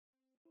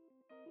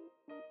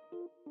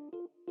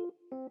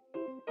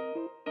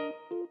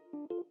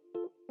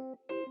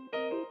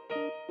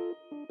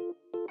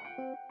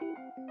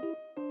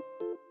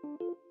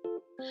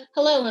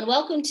Hello, and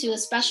welcome to a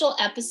special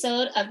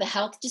episode of the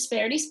Health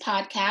Disparities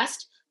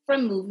Podcast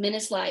from Movement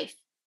is Life,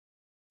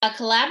 a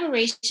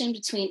collaboration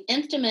between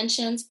Nth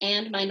Dimensions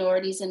and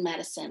Minorities in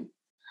Medicine.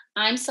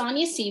 I'm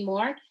Sonia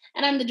Seymour,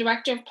 and I'm the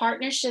Director of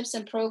Partnerships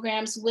and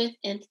Programs with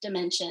Nth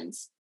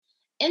Dimensions.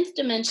 Nth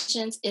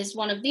Dimensions is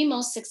one of the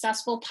most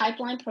successful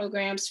pipeline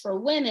programs for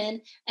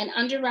women and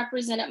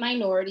underrepresented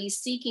minorities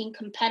seeking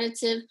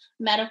competitive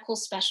medical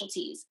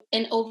specialties.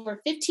 An over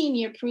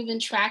 15-year proven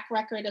track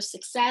record of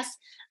success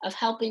of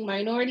helping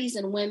minorities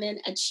and women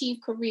achieve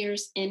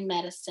careers in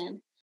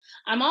medicine.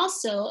 I'm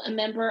also a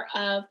member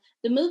of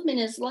the Movement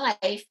is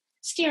Life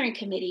steering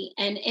committee,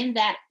 and in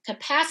that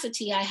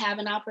capacity, I have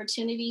an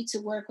opportunity to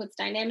work with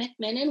dynamic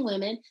men and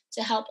women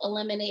to help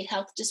eliminate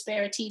health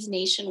disparities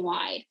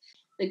nationwide.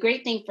 The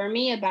great thing for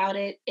me about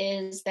it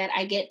is that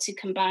I get to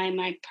combine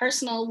my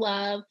personal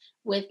love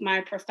with my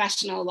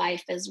professional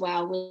life as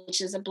well, which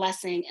is a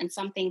blessing and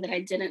something that I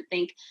didn't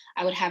think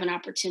I would have an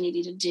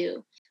opportunity to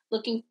do.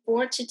 Looking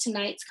forward to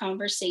tonight's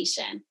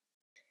conversation.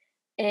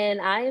 And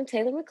I am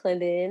Taylor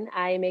McClendon.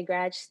 I am a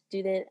grad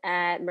student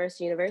at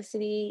Mercer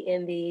University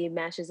in the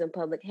Master's in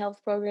Public Health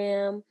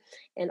program,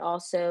 and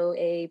also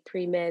a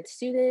pre-med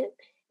student,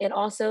 and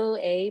also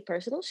a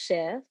personal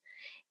chef.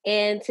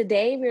 And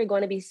today we're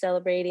going to be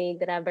celebrating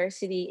the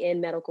diversity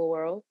in medical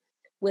world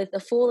with a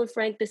full and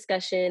frank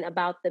discussion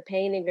about the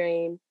pain and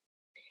gain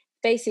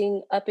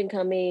facing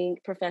up-and-coming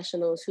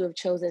professionals who have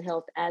chosen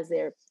health as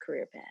their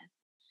career path.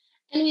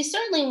 And we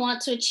certainly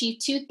want to achieve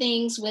two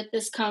things with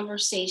this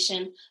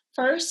conversation.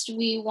 First,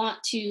 we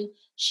want to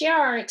share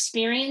our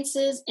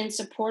experiences in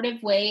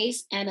supportive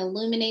ways and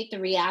illuminate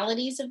the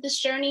realities of this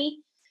journey.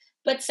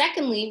 But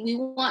secondly, we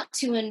want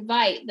to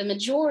invite the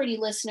majority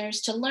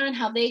listeners to learn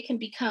how they can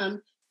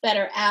become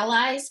better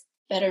allies,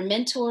 better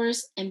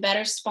mentors, and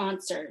better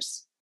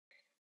sponsors.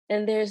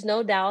 And there's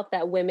no doubt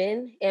that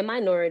women and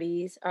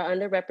minorities are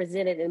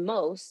underrepresented in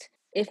most,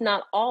 if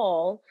not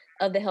all,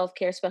 of the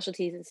healthcare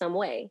specialties in some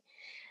way.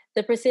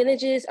 The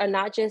percentages are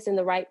not just in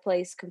the right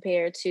place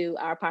compared to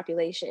our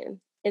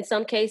population. In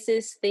some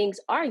cases,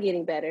 things are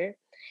getting better.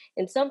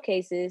 In some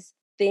cases,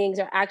 things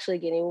are actually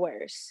getting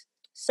worse.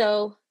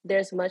 So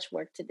there's much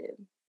work to do.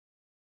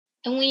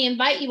 And we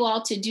invite you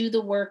all to do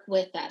the work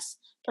with us.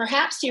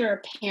 Perhaps you're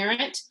a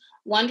parent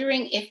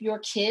wondering if your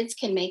kids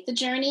can make the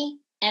journey,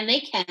 and they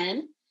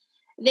can.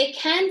 They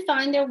can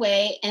find their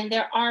way, and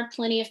there are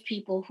plenty of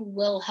people who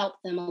will help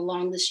them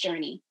along this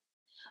journey.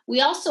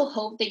 We also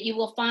hope that you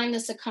will find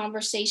this a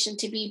conversation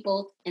to be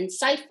both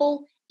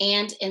insightful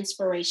and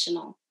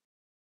inspirational.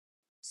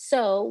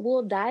 So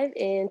we'll dive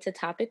into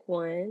topic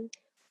one,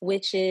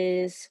 which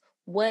is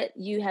what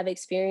you have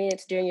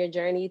experienced during your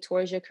journey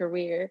towards your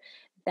career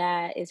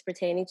that is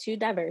pertaining to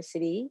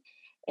diversity.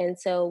 And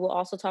so we'll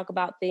also talk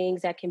about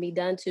things that can be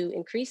done to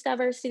increase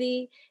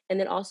diversity and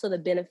then also the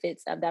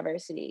benefits of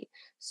diversity.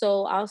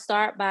 So I'll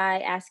start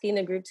by asking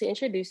the group to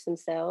introduce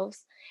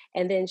themselves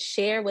and then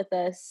share with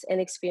us an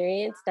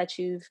experience that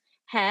you've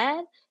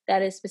had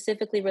that is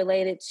specifically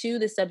related to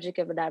the subject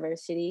of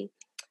diversity.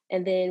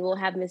 And then we'll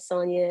have Ms.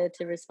 Sonia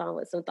to respond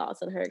with some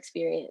thoughts on her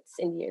experience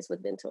in years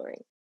with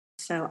mentoring.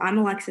 So I'm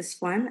Alexis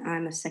Flynn.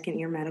 I'm a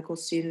second-year medical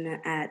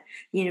student at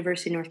the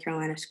University of North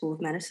Carolina School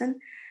of Medicine.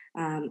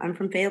 I'm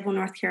from Fayetteville,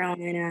 North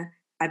Carolina.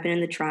 I've been in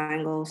the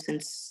Triangle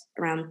since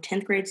around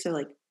 10th grade, so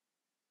like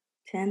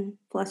 10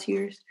 plus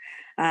years.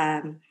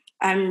 I'm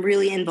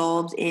really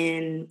involved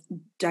in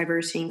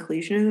diversity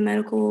inclusion in the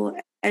medical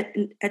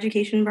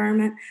education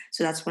environment.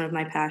 So that's one of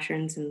my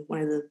passions and one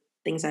of the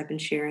things I've been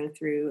sharing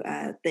through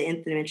the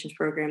Nth Dimensions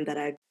program that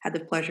I've had the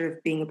pleasure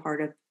of being a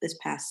part of this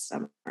past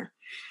summer.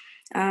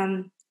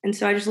 And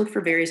so I just look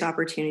for various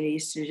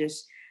opportunities to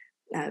just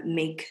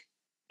make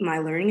my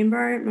learning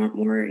environment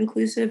more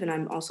inclusive. And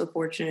I'm also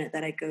fortunate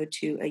that I go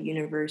to a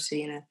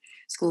university and a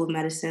school of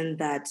medicine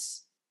that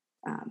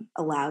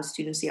allows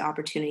students the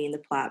opportunity and the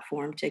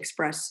platform to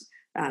express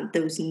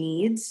those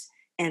needs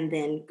and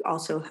then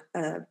also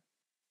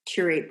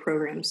curate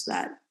programs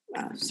that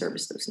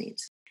service those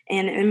needs.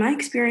 And in my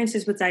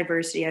experiences with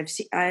diversity,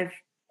 I've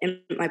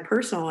in my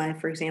personal life,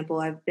 for example,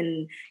 I've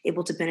been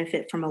able to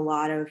benefit from a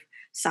lot of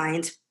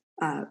science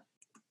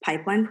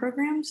pipeline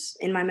programs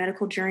in my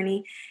medical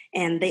journey,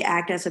 and they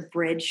act as a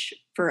bridge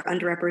for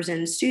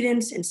underrepresented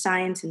students in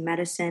science and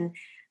medicine,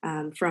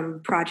 from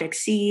Project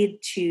SEED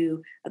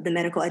to the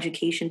Medical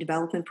Education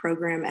Development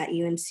Program at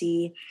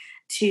UNC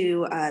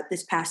to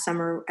this past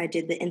summer, I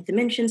did the Nth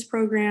Dimensions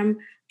program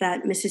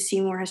that Mrs.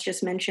 Seymour has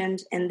just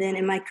mentioned. And then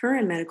in my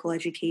current medical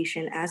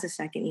education as a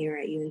second year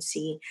at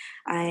UNC,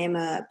 I am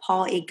a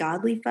Paul A.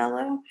 Godley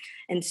Fellow.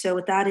 And so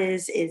what that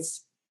is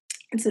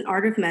it's an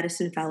Art of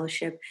Medicine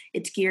fellowship.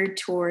 It's geared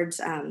towards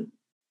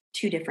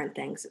two different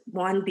things.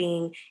 One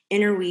being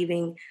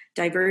interweaving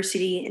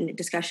diversity and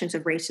discussions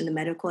of race in the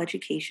medical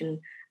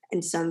education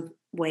in some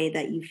way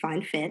that you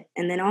find fit.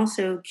 And then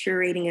also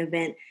curating an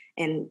event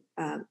and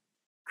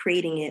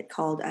creating it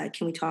called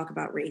Can We Talk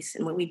About Race?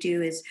 And what we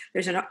do is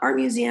there's an art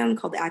museum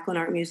called the Ackland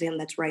Art Museum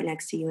that's right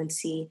next to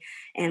UNC.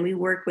 And we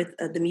work with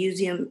the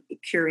museum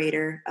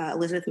curator,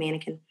 Elizabeth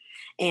Mannequin.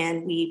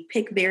 And we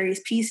pick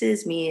various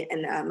pieces, me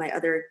and my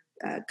other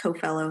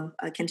co-fellow,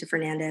 Kenta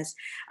Fernandez,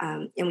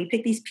 and we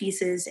pick these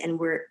pieces and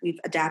we've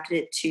adapted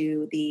it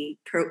to the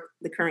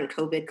current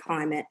COVID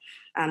climate,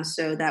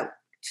 so that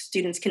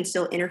students can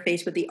still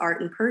interface with the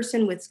art in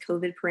person with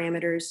COVID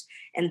parameters,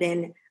 and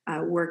then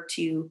work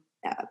to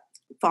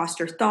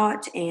foster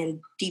thought and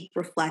deep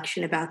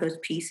reflection about those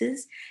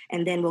pieces.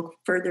 And then we'll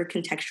further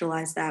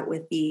contextualize that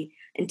with the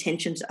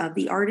intentions of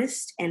the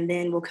artist. And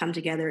then we'll come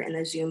together in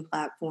a Zoom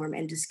platform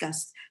and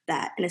discuss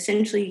that, and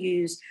essentially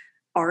use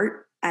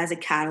art as a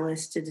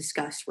catalyst to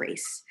discuss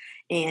race,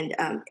 and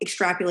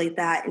extrapolate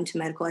that into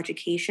medical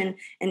education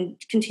and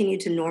continue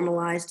to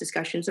normalize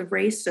discussions of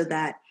race, so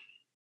that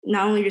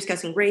not only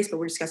discussing race, but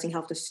we're discussing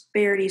health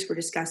disparities, we're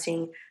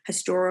discussing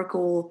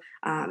historical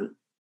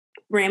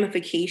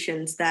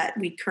ramifications that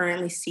we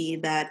currently see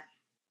that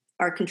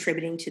are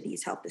contributing to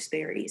these health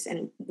disparities.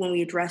 And when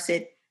we address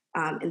it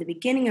in the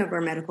beginning of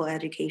our medical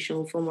education,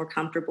 we'll feel more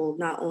comfortable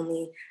not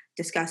only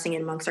discussing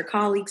it amongst our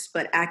colleagues,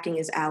 but acting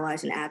as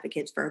allies and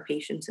advocates for our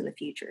patients in the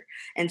future.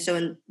 And so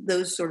in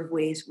those sort of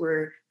ways,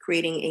 we're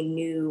creating a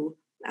new,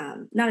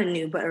 not a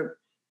new, but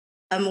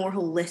a more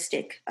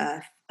holistic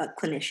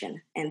clinician.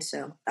 And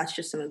so that's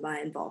just some of my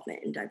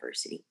involvement in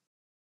diversity.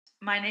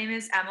 My name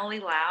is Emily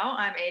Lau.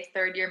 I'm a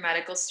third-year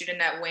medical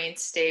student at Wayne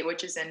State,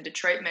 which is in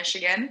Detroit,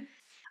 Michigan.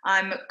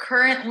 I'm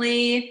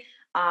currently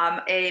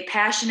a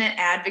passionate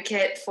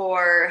advocate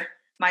for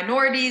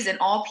minorities and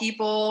all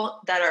people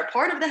that are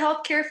part of the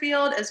healthcare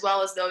field, as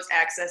well as those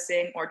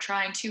accessing or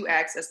trying to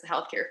access the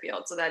healthcare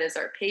field. So that is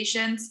our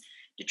patients.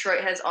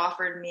 Detroit has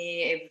offered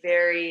me a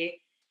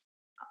very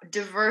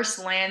diverse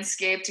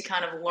landscape to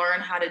kind of learn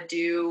how to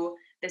do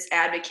this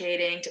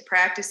advocating, to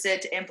practice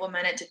it, to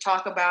implement it, to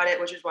talk about it,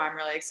 which is why I'm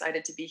really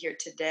excited to be here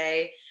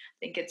today. I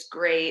think it's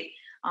great.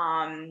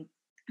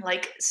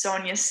 Like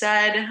Sonia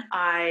said,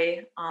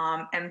 I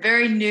am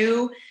very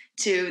new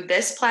to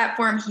this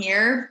platform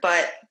here,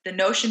 but the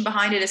notion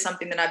behind it is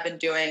something that I've been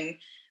doing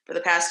for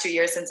the past 2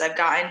 years since I've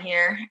gotten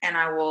here, and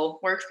I will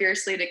work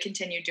fiercely to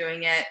continue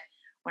doing it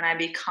when I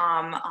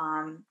become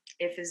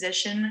a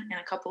physician in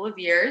a couple of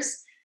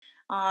years.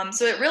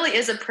 So it really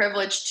is a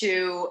privilege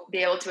to be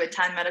able to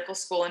attend medical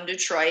school in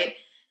Detroit.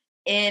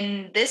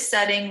 In this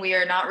setting, we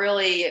are not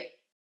really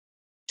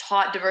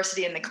taught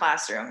diversity in the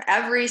classroom.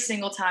 Every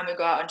single time we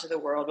go out into the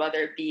world, whether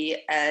it be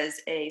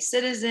as a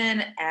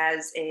citizen,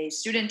 as a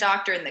student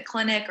doctor in the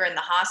clinic or in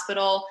the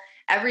hospital,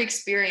 every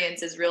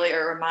experience is really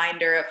a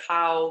reminder of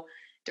how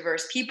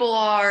diverse people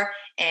are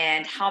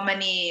and how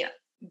many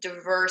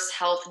diverse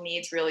health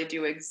needs really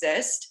do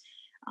exist.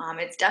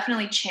 It's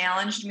definitely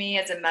challenged me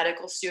as a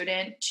medical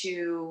student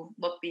to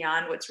look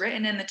beyond what's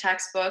written in the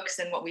textbooks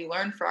and what we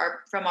learn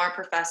from our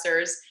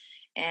professors,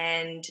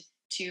 and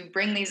to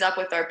bring these up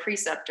with our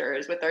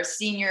preceptors, with our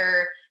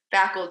senior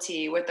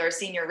faculty, with our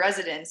senior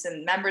residents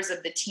and members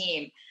of the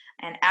team,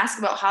 and ask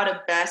about how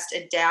to best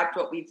adapt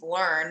what we've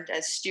learned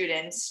as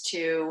students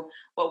to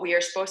what we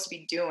are supposed to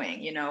be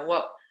doing,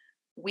 what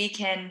we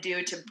can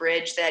do to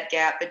bridge that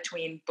gap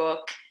between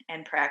book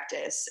and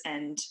practice,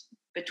 and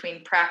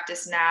between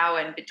practice now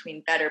and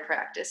between better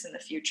practice in the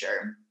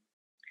future.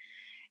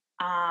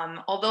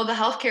 Although the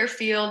healthcare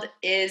field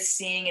is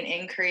seeing an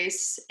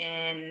increase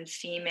in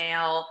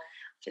female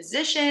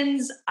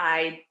physicians,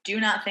 I do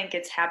not think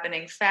it's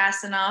happening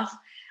fast enough.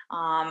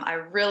 I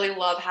really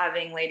love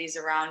having ladies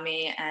around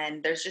me,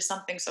 and there's just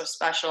something so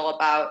special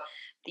about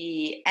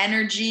the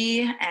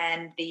energy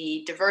and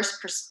the diverse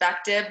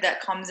perspective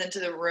that comes into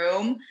the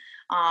room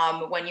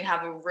when you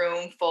have a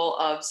room full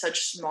of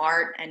such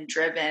smart and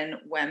driven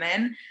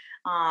women.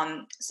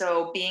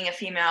 So being a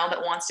female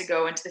that wants to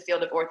go into the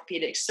field of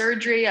orthopedic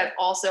surgery, I've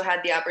also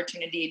had the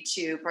opportunity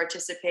to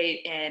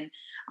participate in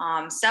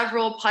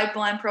several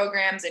pipeline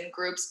programs and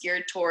groups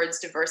geared towards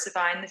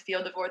diversifying the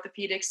field of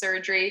orthopedic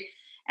surgery,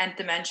 and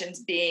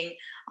Dimensions being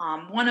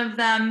one of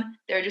them.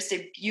 They're just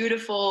a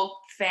beautiful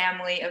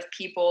family of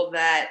people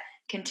that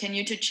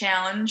continue to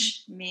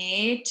challenge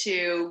me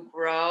to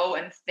grow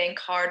and think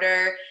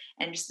harder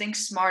and just think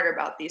smarter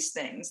about these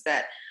things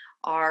that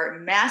are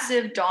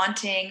massive,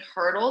 daunting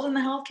hurdles in the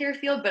healthcare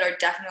field, but are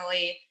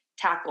definitely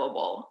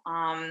tackleable.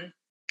 I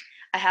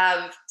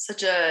have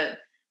such a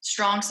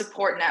strong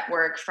support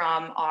network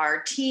from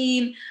our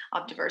team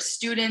of diverse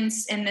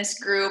students in this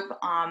group,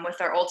 with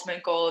our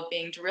ultimate goal of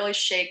being to really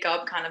shake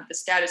up kind of the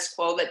status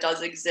quo that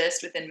does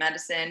exist within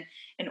medicine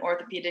and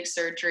orthopedic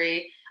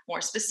surgery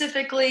more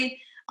specifically,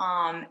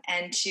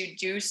 and to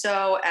do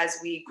so as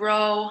we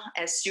grow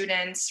as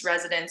students,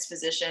 residents,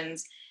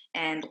 physicians,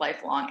 and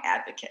lifelong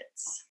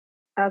advocates.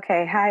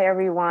 Okay, hi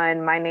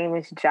everyone. My name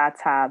is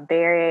Jata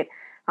Barrett.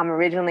 I'm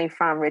originally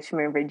from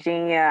Richmond,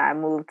 Virginia. I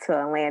moved to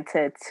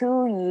Atlanta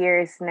 2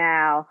 years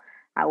now.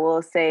 I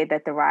will say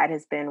that the ride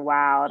has been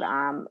wild.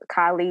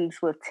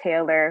 Colleagues with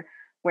Taylor,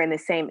 we're in the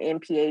same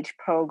MPH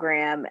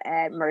program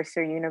at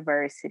Mercer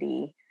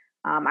University.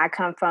 I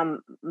come from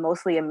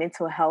mostly a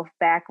mental health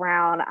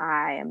background.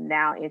 I am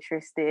now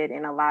interested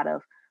in a lot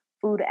of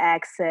food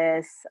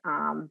access,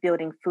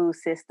 building food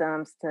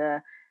systems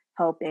to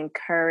help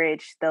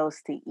encourage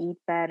those to eat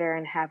better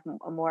and have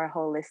a more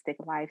holistic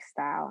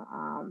lifestyle.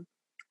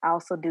 I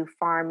also do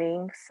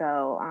farming,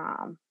 so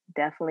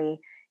definitely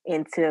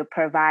into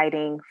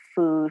providing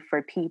food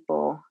for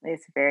people.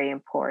 It's very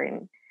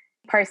important.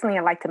 Personally,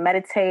 I like to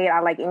meditate.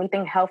 I like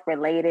anything health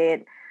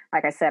related.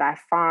 Like I said, I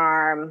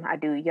farm, I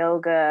do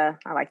yoga,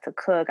 I like to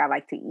cook, I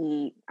like to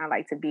eat, I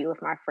like to be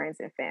with my friends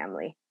and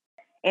family.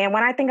 And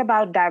when I think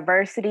about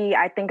diversity,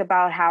 I think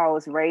about how I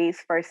was raised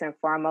first and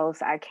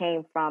foremost. I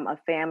came from a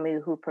family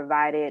who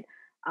provided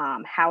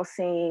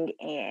housing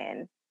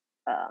and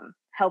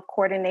health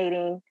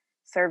coordinating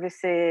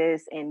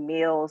services and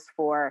meals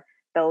for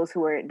those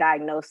who were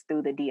diagnosed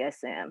through the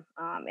DSM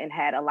and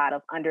had a lot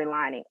of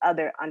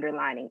other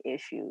underlining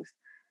issues.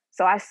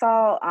 So I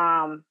saw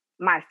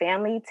my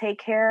family take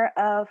care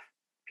of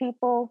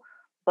people,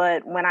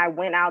 but when I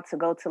went out to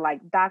go to like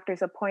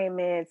doctor's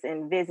appointments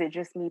and visit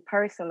just me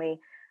personally,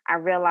 I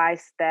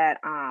realized that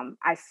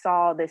I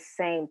saw the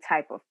same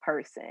type of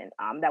person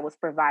that was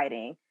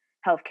providing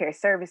healthcare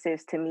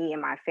services to me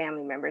and my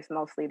family members.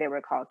 Mostly they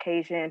were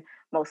Caucasian,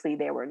 mostly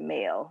they were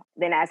male.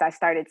 Then as I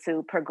started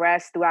to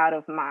progress throughout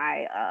of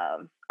my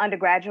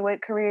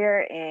undergraduate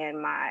career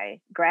and my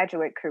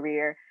graduate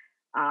career,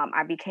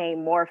 I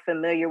became more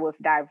familiar with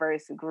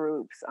diverse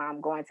groups,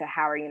 going to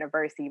Howard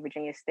University,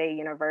 Virginia State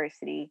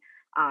University,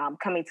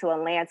 coming to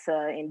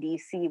Atlanta and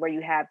DC, where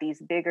you have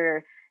these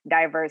bigger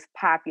diverse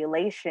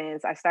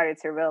populations. I started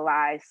to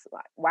realize,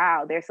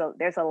 wow, there's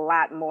a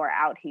lot more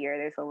out here.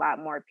 There's a lot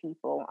more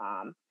people,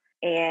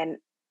 and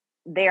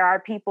there are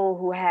people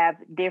who have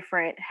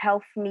different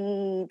health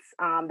needs.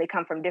 They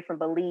come from different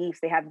beliefs.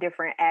 They have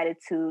different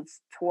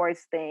attitudes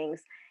towards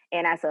things.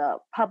 And as a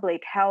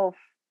public health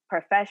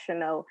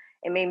professional,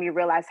 it made me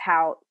realize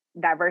how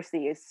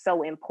diversity is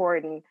so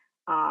important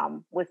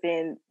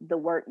within the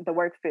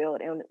work field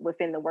and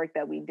within the work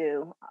that we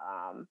do.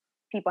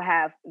 People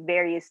have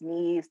various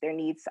needs. Their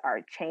needs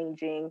are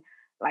changing.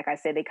 Like I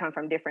said, they come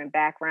from different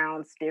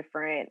backgrounds,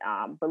 different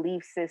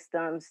belief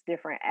systems,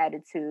 different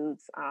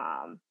attitudes.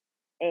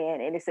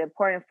 And it's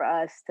important for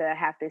us to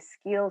have the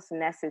skills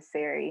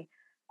necessary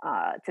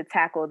to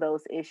tackle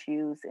those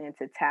issues and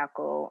to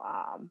tackle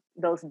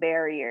those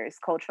barriers,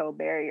 cultural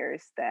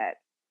barriers that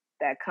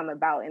come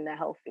about in the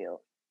health field.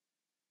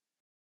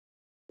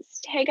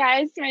 Hey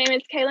guys, my name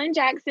is Kaylin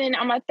Jackson.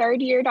 I'm a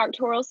third-year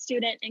doctoral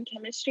student in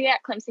chemistry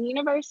at Clemson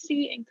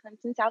University in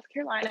Clemson, South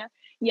Carolina.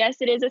 Yes,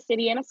 it is a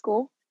city and a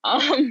school,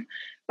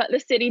 but the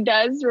city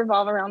does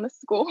revolve around the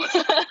school.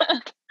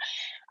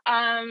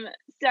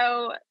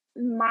 So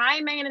my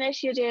main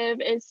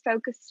initiative is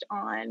focused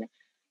on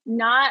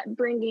not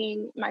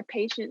bringing my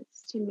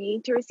patients to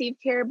me to receive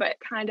care, but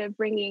kind of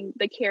bringing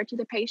the care to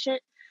the patient.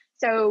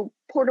 So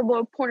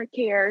portable point of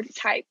care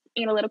type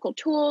analytical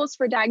tools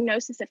for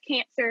diagnosis of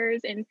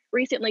cancers and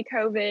recently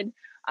COVID.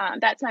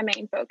 That's my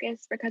main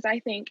focus because I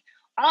think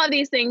all of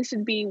these things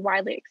should be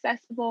widely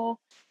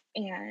accessible.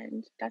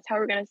 And that's how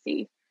we're going to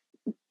see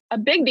a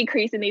big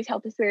decrease in these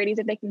health disparities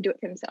if they can do it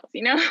for themselves,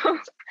 you know?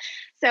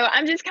 So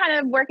I'm just kind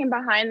of working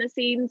behind the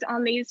scenes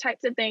on these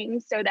types of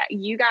things so that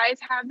you guys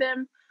have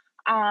them.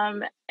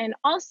 And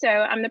also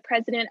I'm the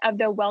president of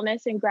the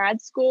Wellness in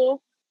Grad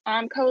School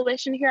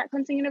coalition here at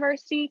Clemson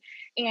University.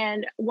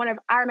 And one of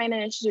our main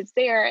initiatives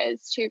there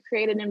is to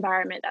create an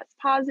environment that's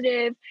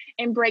positive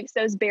and breaks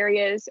those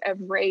barriers of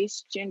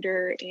race,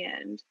 gender,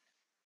 and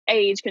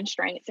age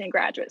constraints in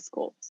graduate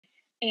schools.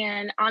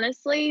 And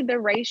honestly, the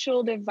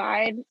racial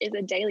divide is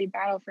a daily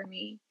battle for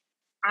me.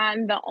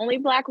 I'm the only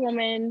Black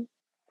woman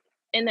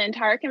in the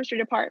entire chemistry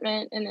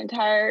department and the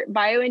entire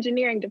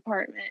bioengineering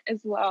department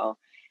as well.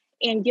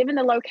 And given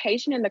the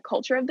location and the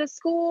culture of the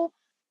school,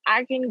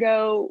 I can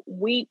go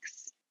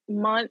weeks,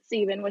 months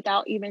even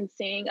without even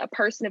seeing a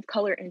person of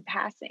color in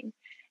passing.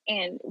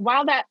 And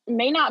while that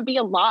may not be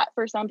a lot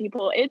for some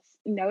people, it's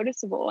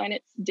noticeable and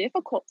it's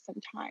difficult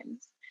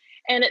sometimes.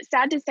 And it's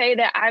sad to say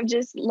that I've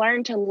just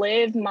learned to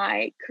live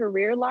my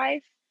career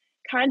life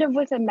kind of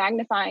with a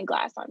magnifying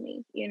glass on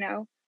me, you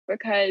know,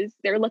 because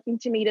they're looking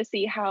to me to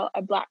see how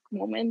a Black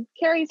woman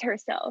carries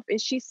herself.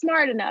 Is she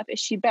smart enough? Is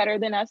she better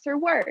than us or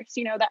worse?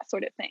 You know, that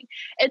sort of thing.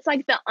 It's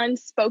like the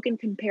unspoken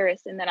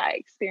comparison that I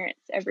experience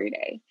every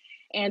day.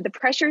 And the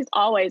pressure is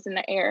always in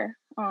the air.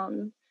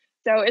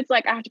 So it's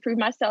like I have to prove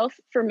myself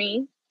for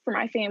me, for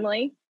my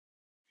family,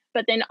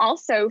 but then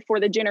also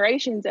for the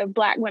generations of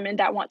Black women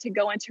that want to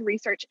go into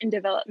research and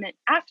development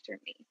after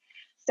me.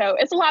 So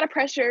it's a lot of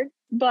pressure,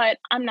 but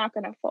I'm not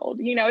going to fold.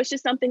 You know, it's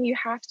just something you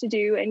have to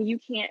do and you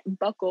can't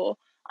buckle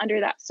under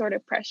that sort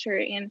of pressure.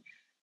 And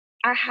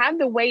I have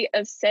the weight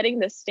of setting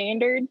the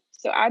standard.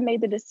 So I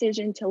made the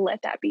decision to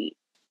let that be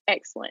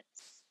excellence.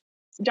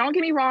 Don't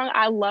get me wrong,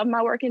 I love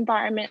my work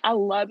environment. I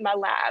love my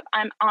lab.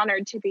 I'm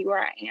honored to be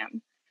where I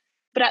am.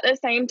 But at the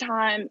same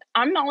time,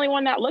 I'm the only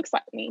one that looks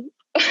like me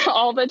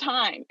all the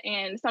time.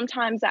 And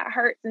sometimes that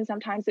hurts and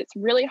sometimes it's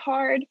really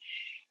hard.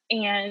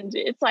 And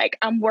it's like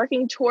I'm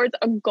working towards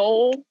a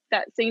goal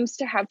that seems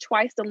to have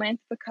twice the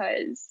length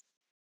because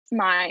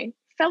my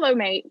fellow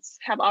mates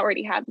have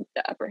already had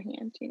the upper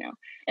hand, you know,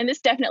 and this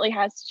definitely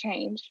has to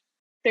change.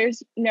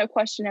 There's no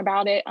question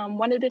about it.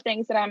 One of the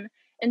things that I'm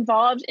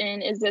involved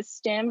in is the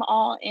STEM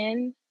All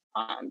In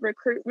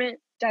recruitment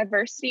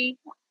diversity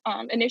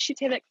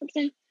initiative at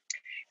Clemson.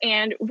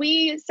 And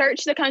we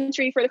search the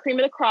country for the cream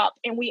of the crop,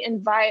 and we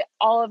invite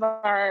all of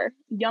our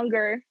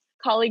younger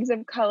colleagues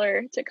of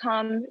color to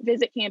come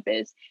visit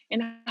campus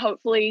and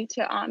hopefully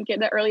to get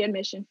the early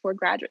admission for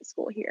graduate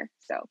school here.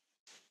 So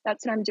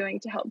that's what I'm doing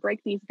to help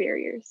break these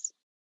barriers.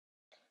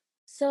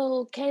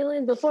 So,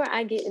 Kaylin, before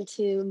I get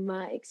into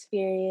my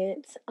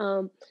experience,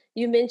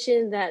 you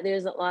mentioned that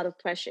there's a lot of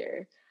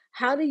pressure.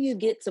 How do you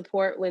get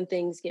support when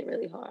things get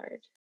really hard?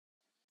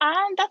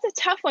 That's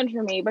a tough one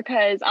for me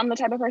because I'm the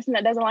type of person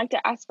that doesn't like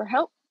to ask for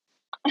help.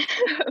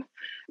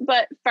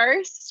 But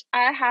first,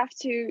 I have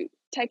to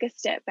take a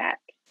step back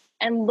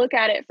and look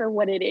at it for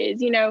what it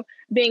is.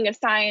 Being a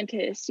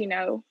scientist,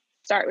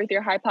 start with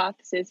your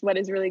hypothesis, what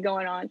is really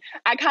going on.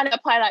 I kind of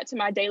apply that to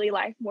my daily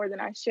life more than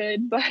I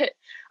should, but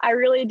I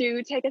really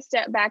do take a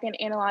step back and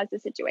analyze the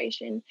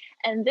situation.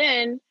 And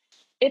then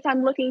if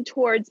I'm looking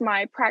towards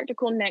my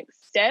practical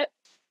next step,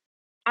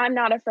 I'm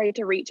not afraid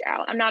to reach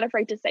out. I'm not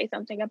afraid to say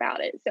something about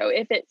it. So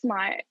if it's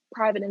my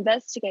private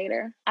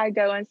investigator, I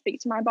go and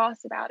speak to my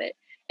boss about it.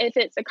 If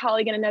it's a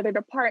colleague in another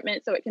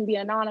department, so it can be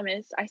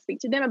anonymous, I speak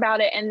to them about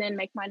it and then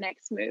make my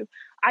next move.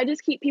 I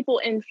just keep people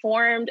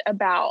informed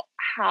about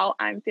how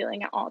I'm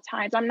feeling at all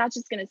times. I'm not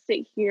just going to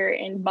sit here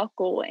and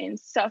buckle and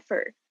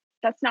suffer.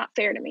 That's not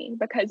fair to me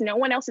because no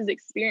one else is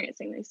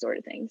experiencing these sort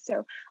of things.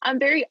 So I'm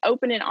very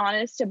open and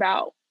honest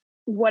about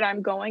what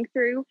I'm going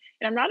through.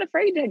 And I'm not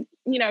afraid to,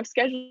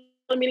 schedule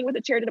a meeting with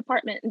the chair of the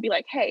department and be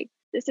like, hey,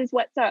 this is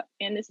what's up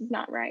and this is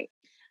not right.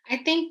 I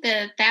think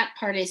that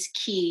part is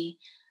key.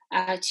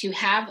 To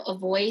have a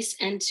voice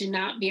and to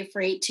not be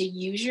afraid to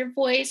use your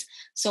voice.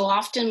 So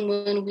often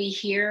when we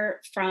hear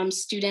from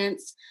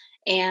students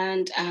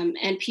and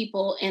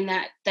people in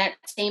that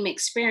same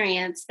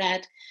experience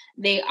that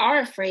they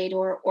are afraid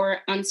or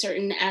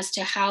uncertain as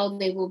to how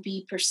they will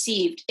be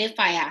perceived if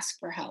I ask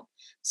for help.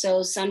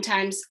 So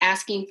sometimes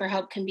asking for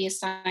help can be a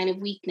sign of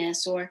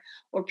weakness or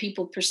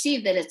people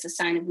perceive that it's a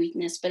sign of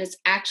weakness, but it's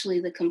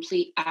actually the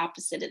complete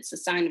opposite. It's a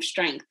sign of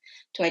strength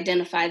to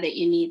identify that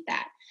you need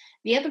that.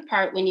 The other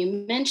part, when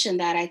you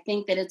mentioned that, I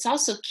think that it's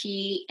also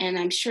key, and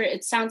I'm sure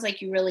it sounds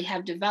like you really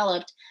have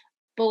developed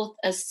both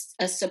a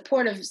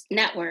supportive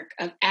network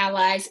of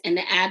allies and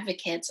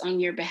advocates on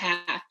your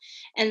behalf.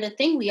 And the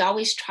thing we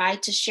always try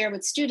to share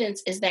with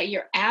students is that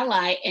your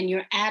ally and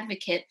your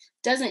advocate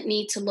doesn't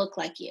need to look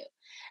like you.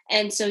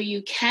 And so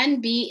you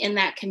can be in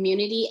that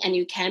community and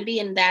you can be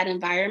in that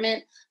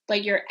environment,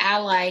 but your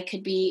ally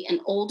could be an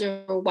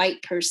older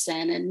white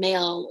person, a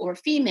male or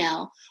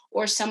female,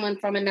 or someone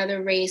from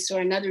another race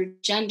or another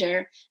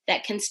gender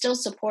that can still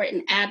support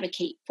and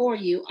advocate for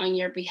you on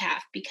your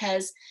behalf.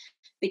 Because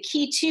the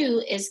key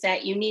too is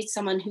that you need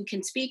someone who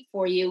can speak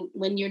for you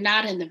when you're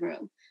not in the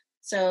room.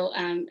 So,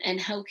 and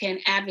who can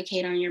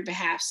advocate on your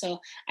behalf. So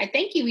I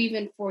thank you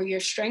even for your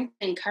strength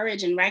and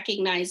courage and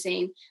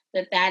recognizing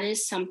that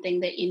is something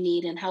that you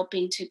need and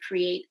helping to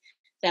create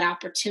that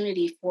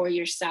opportunity for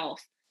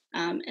yourself.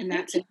 And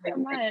that's Thank you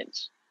so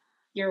much.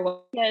 You're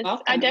welcome. Yes,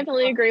 I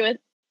definitely agree with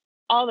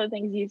all the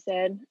things you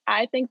said.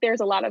 I think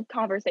there's a lot of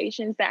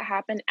conversations that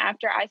happen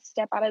after I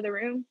step out of the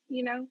room,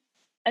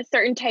 At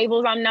certain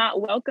tables, I'm not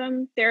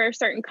welcome. There are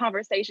certain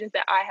conversations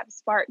that I have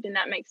sparked, and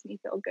that makes me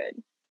feel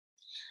good.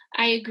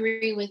 I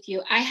agree with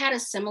you. I had a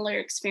similar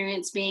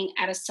experience being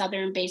at a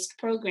Southern-based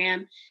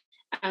program,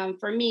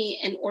 for me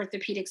in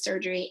orthopedic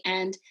surgery,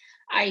 and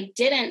I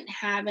didn't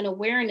have an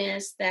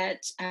awareness that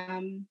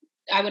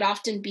I would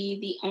often be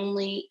the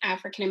only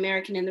African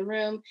American in the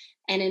room,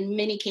 and in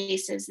many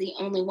cases, the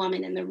only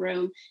woman in the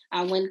room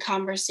when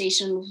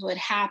conversations would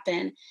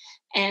happen.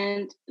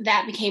 And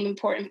that became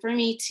important for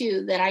me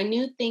too, that I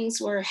knew things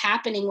were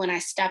happening when I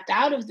stepped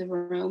out of the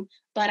room,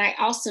 but I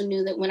also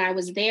knew that when I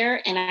was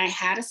there and I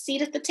had a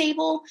seat at the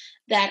table,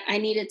 that I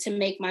needed to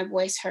make my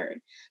voice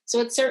heard. So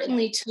it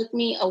certainly took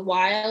me a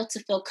while to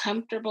feel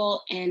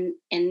comfortable in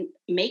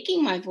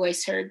making my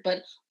voice heard.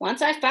 But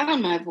once I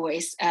found my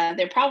voice,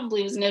 there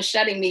probably was no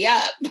shutting me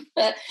up.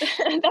 but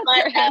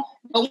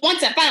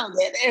once I found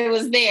it, it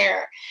was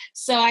there.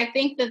 So I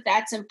think that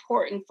that's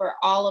important for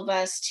all of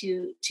us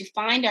to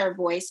find our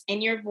voice.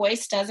 And your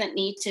voice doesn't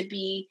need to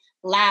be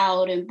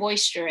loud and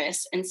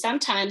boisterous. And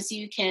sometimes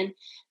you can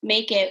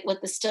make it with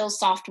a still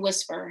soft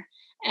whisper.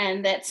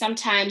 And that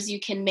sometimes you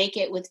can make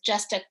it with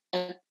just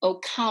a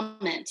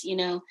comment.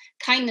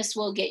 Kindness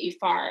will get you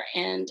far.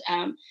 And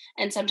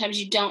sometimes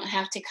you don't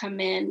have to come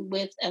in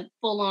with a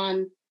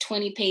full-on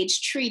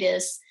 20-page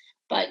treatise,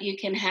 but you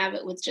can have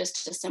it with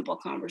just a simple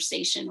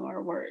conversation or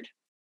a word.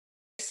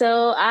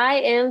 So I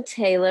am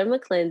Taylor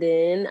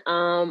McClendon.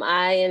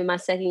 I am in my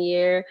second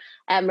year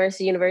at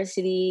Mercer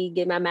University,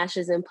 get my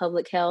master's in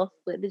public health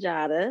with the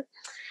JADA.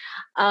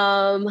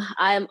 I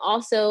am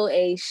also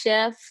a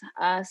chef.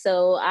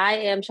 So I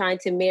am trying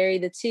to marry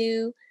the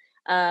two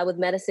with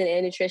medicine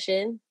and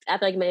nutrition.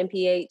 After I get my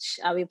MPH,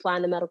 I'll be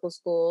applying to medical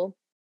school.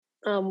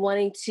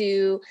 wanting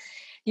to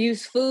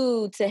use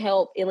food to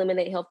help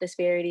eliminate health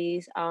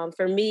disparities.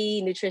 For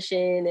me,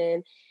 nutrition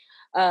and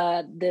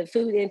the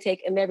food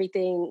intake and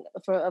everything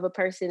of a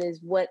person is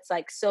what's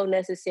like so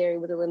necessary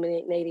with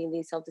eliminating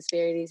these health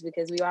disparities,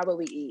 because we are what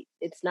we eat.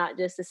 It's not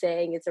just a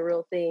saying, it's a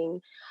real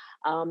thing.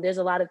 There's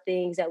a lot of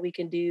things that we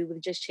can do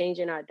with just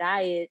changing our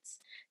diets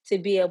to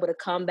be able to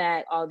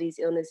combat all these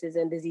illnesses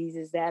and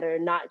diseases that are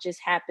not just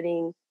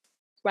happening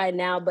right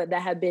now, but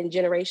that have been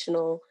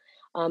generational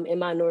in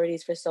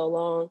minorities for so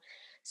long.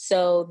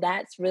 So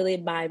that's really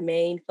my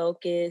main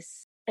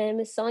focus. And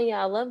Miss Sonia,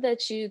 I love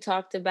that you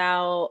talked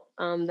about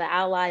the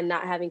outline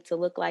not having to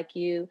look like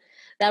you.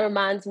 That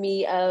reminds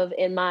me of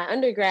in my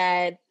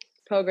undergrad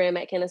program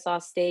at Kennesaw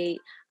State,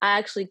 I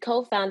actually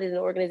co-founded an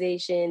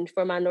organization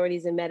for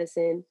minorities in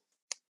medicine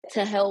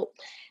to help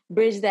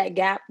bridge that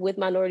gap with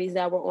minorities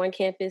that were on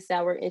campus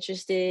that were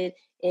interested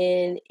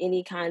in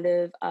any kind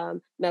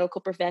of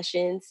medical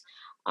professions.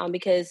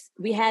 Because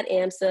we had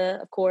AMSA,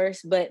 of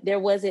course, but there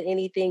wasn't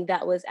anything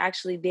that was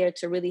actually there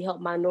to really help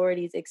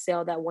minorities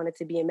excel that wanted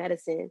to be in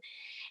medicine.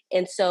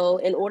 And so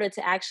in order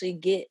to actually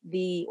get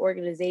the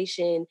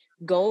organization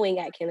going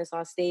at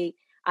Kennesaw State,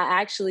 I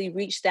actually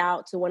reached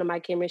out to one of my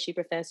chemistry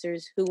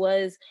professors who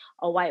was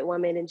a white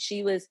woman, and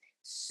she was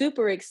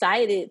super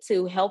excited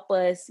to help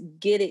us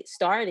get it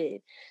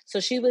started. So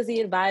she was the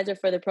advisor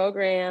for the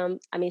program.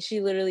 I mean, she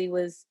literally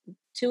was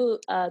two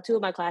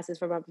of my classes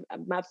for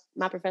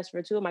my professor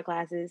for two of my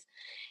classes.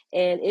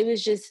 And it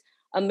was just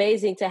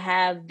amazing to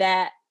have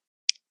that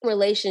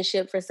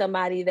relationship for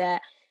somebody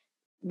that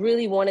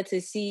really wanted to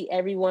see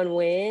everyone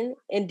win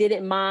and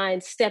didn't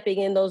mind stepping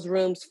in those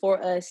rooms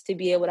for us to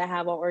be able to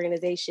have our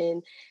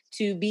organization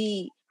to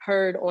be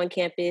heard on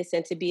campus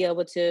and to be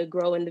able to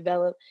grow and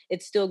develop.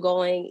 It's still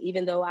going,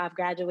 even though I've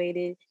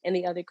graduated and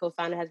the other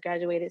co-founder has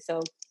graduated.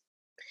 So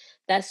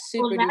that's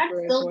super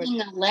duper building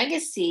important. a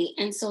legacy.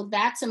 And so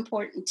that's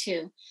important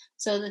too.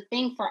 So the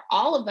thing for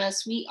all of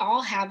us, we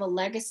all have a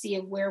legacy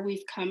of where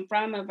we've come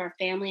from, of our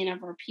family and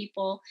of our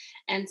people.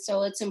 And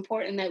so it's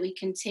important that we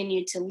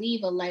continue to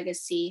leave a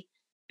legacy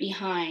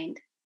behind.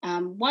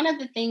 One of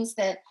the things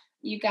that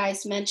you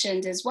guys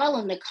mentioned as well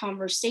in the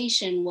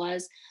conversation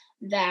was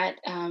that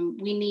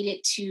we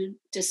needed to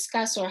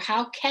discuss, or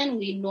how can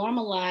we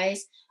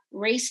normalize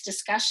race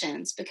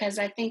discussions, because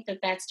I think that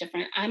that's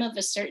different. I'm of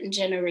a certain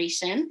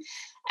generation,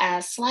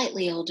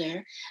 slightly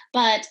older,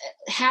 but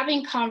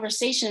having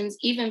conversations,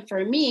 even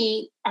for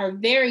me, are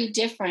very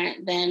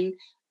different than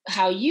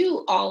how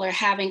you all are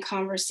having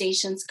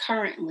conversations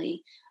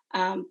currently.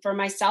 For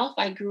myself,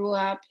 I grew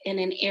up in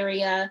an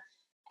area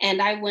and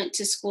I went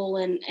to school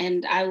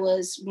and I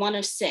was one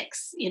of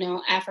six,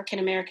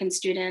 African-American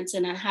students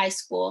in a high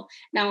school.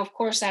 Now, of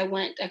course, I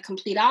went a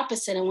complete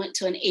opposite and went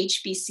to an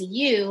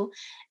HBCU,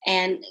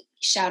 and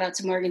shout out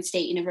to Morgan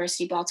State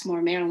University,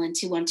 Baltimore, Maryland,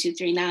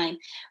 21239.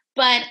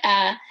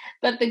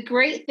 But the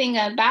great thing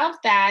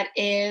about that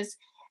is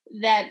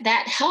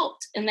that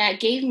helped, and that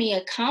gave me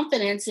a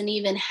confidence in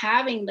even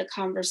having the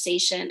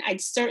conversation. I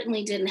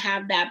certainly didn't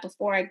have that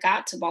before I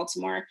got to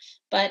Baltimore,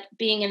 but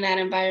being in that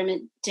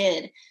environment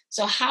did.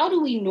 So how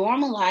do we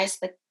normalize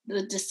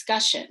the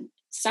discussion?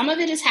 Some of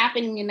it is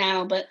happening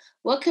now, but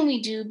what can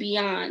we do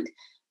beyond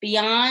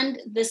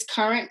this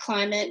current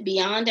climate,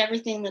 beyond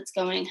everything that's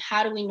going?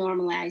 How do we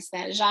normalize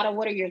that? Jada,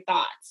 what are your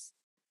thoughts?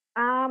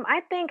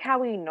 I think how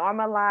we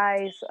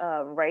normalize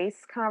race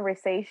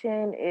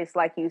conversation is,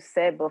 like you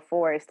said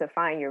before, is to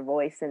find your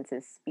voice and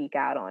to speak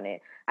out on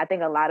it. I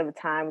think a lot of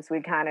times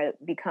we kind of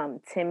become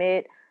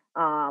timid,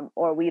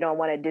 or we don't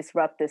want to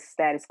disrupt the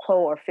status quo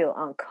or feel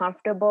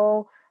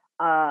uncomfortable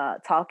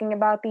talking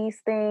about these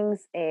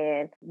things.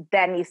 And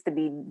that needs to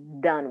be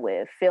done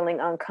with. Feeling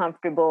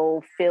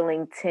uncomfortable,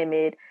 feeling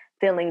timid,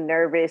 feeling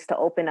nervous to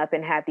open up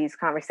and have these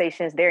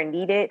conversations. They're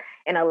needed.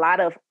 And a lot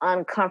of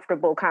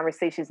uncomfortable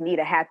conversations need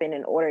to happen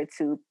in order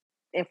to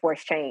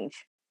enforce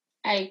change.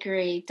 I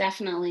agree.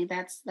 Definitely.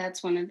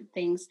 That's one of the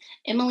things.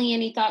 Emily,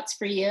 any thoughts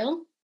for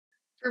you?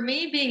 For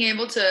me, being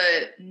able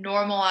to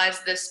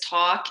normalize this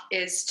talk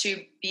is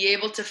to be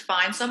able to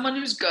find someone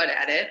who's good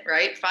at it,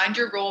 right? Find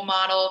your role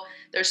model.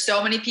 There's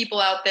so many people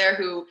out there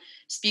who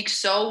speak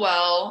so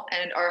well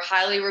and are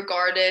highly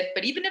regarded.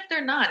 But even if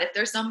they're not, if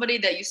there's somebody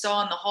that you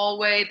saw in the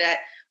hallway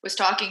that was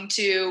talking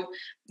to,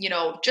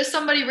 just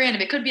somebody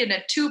random, it could be in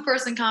a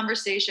 2-person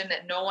conversation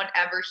that no one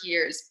ever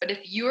hears. But if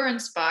you are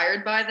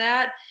inspired by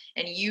that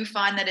and you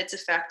find that it's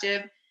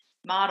effective,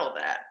 model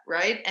that,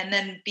 right? And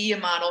then be a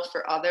model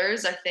for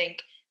others. I think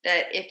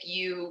that if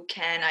you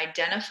can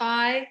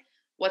identify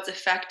what's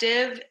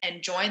effective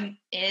and join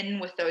in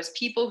with those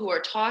people who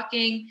are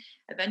talking,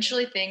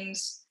 eventually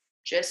things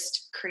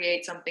just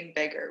create something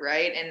bigger,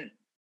 right? And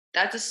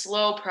that's a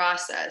slow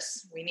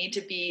process. We need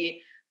to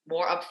be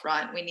more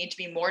upfront. We need to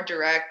be more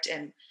direct.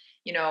 And,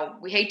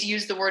 we hate to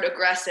use the word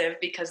aggressive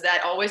because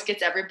that always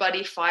gets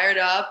everybody fired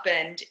up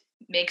and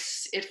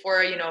makes it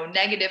for,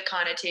 negative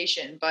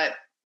connotation. But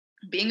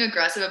being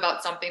aggressive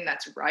about something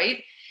that's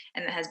right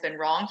and that has been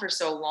wrong for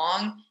so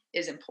long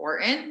is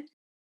important.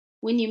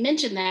 when you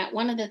mentioned that,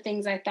 one of the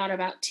things I thought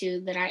about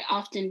too that I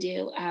often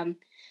do,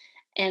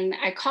 and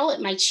I call it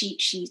my cheat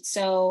sheet.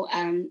 So,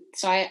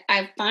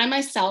 I find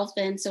myself,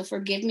 and so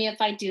forgive me if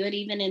I do it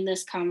even in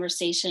this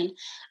conversation,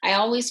 I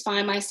always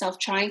find myself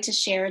trying to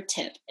share a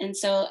tip. And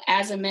so,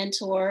 as a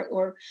mentor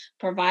or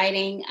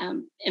providing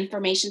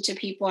information to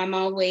people, I'm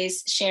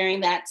always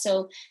sharing that.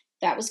 So,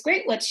 that was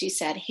great what she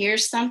said.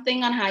 Here's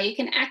something on how you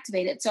can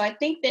activate it. So, I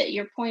think that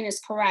your point is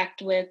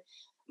correct with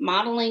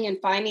modeling and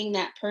finding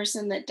that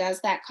person that does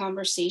that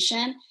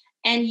conversation.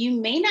 And you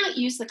may not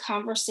use the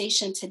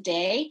conversation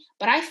today,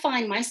 but I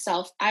find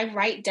myself, I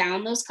write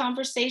down those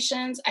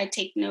conversations, I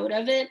take note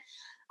of it.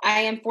 I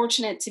am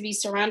fortunate to be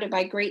surrounded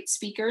by great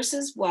speakers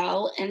as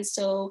well. And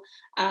so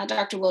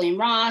Dr. William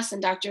Ross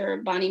and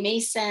Dr. Bonnie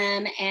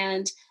Mason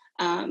and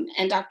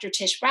Dr.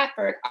 Tish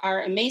Bradford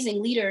are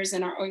amazing leaders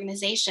in our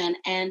organization.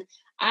 And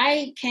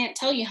I can't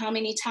tell you how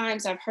many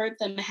times I've heard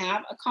them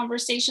have a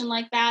conversation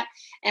like that.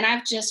 And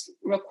I've just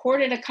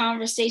recorded a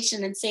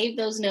conversation and saved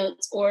those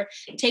notes or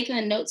taken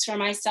the notes for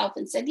myself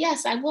and said,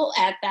 yes, I will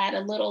add that a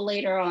little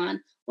later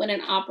on when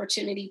an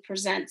opportunity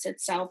presents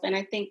itself. And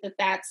I think that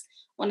that's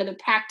one of the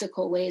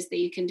practical ways that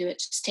you can do it.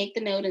 Just take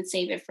the note and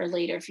save it for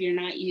later if you're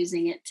not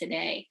using it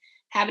today.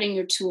 Have it in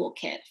your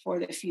toolkit for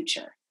the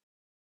future.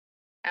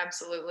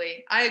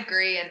 Absolutely. I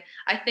agree. And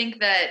I think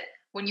that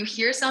when you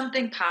hear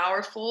something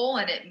powerful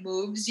and it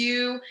moves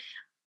you,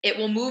 it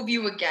will move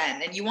you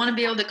again. And you want to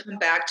be able to come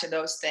back to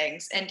those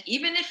things. And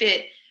even if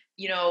it,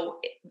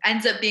 it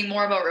ends up being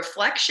more of a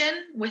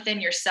reflection within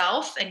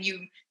yourself and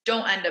you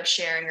don't end up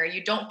sharing or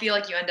you don't feel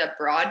like you end up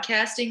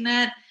broadcasting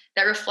that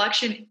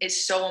reflection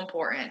is so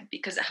important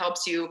because it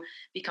helps you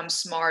become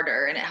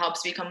smarter and it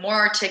helps become more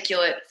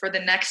articulate for the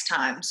next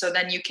time. So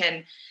then you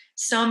can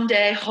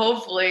someday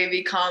hopefully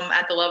become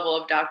at the level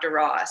of Dr.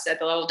 Ross, at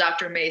the level of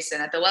Dr. Mason,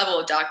 at the level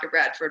of Dr.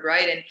 Bradford,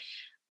 right? And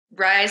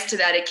rise to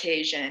that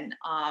occasion.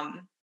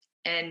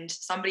 And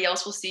somebody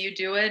else will see you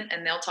do it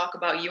and they'll talk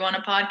about you on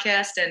a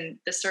podcast and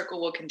the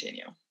circle will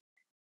continue.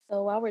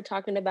 So while we're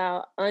talking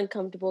about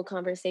uncomfortable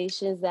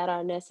conversations that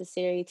are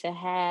necessary to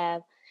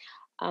have,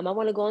 I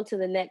want to go into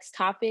the next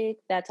topic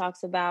that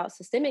talks about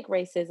systemic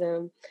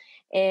racism.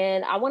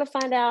 And I want to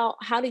find out,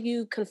 how do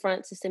you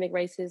confront systemic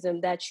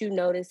racism that you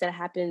notice that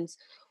happens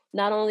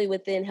not only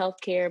within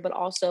healthcare, but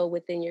also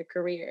within your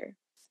career?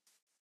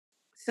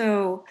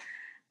 So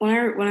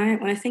when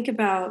I think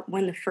about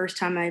when the first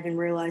time I even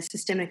realized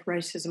systemic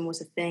racism was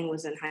a thing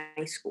was in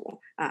high school.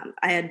 I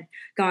had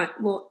gone,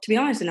 well, to be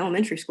honest, in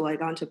elementary school, I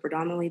had gone to a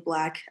predominantly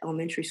Black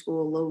elementary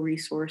school, low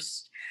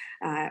resource.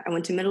 I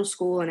went to middle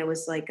school and it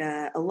was like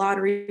a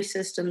lottery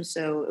system.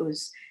 So it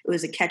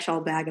was a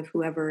catch-all bag of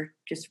whoever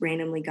just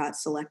randomly got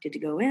selected to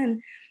go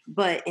in.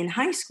 But in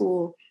high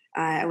school,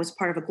 I was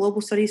part of a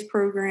global studies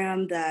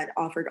program that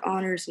offered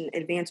honors and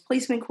advanced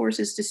placement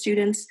courses to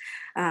students.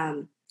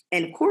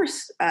 And of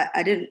course,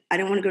 I didn't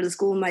want to go to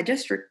school in my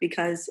district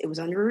because it was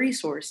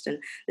under-resourced. And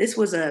this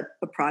was a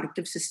product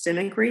of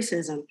systemic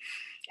racism.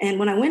 And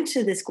when I went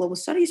to this global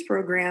studies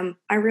program,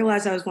 I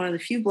realized I was one of the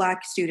few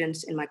Black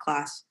students in my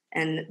class.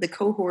 And the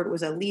cohort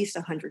was at least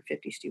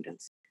 150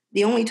 students.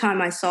 The only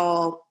time I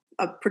saw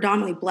a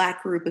predominantly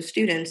Black group of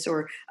students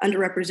or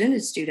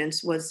underrepresented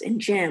students was in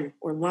gym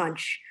or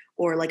lunch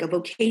or like a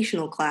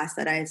vocational class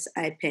that I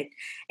had picked.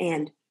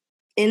 And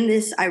in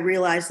this, I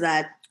realized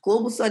that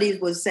global studies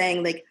was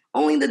saying like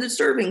only the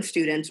deserving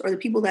students or the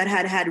people that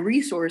had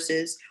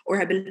resources or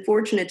had been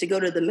fortunate to go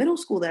to the middle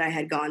school that I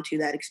had gone to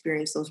that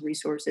experienced those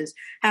resources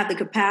have the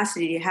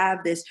capacity to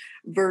have this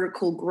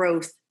vertical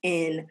growth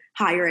in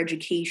higher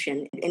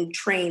education and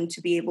trained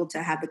to be able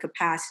to have the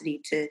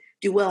capacity to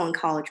do well in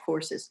college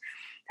courses.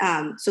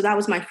 So that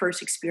was my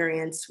first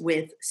experience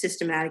with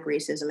systematic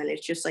racism. And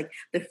it's just like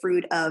the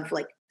fruit of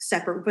like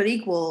separate but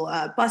equal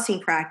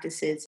busing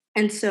practices.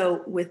 And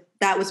so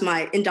that was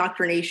my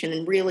indoctrination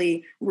and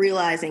really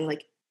realizing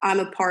like I'm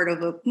a part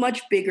of a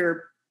much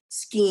bigger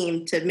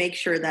scheme to make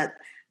sure that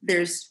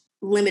there's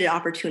limited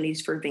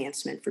opportunities for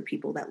advancement for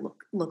people that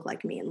look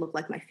like me and look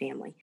like my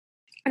family.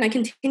 And I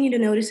continue to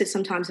notice it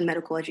sometimes in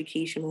medical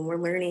education when we're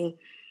learning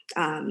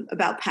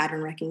about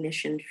pattern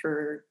recognition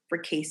for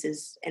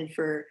cases and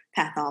for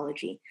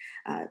pathology.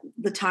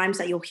 The times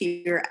that you'll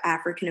hear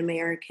African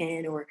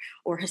American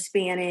or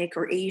Hispanic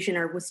or Asian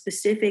are with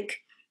specific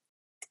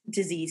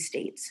disease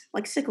states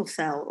like sickle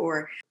cell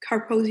or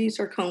Kaposi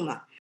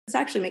sarcoma. This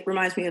actually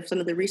reminds me of some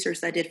of the research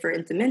that I did for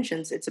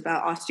Interventions. It's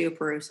about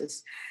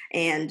osteoporosis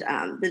and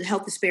the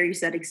health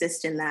disparities that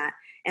exist in that.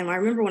 And I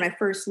remember when I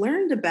first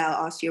learned about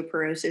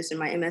osteoporosis in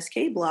my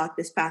MSK block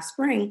this past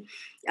spring,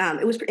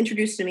 it was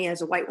introduced to me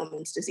as a white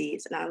woman's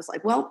disease. And I was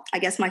like, well, I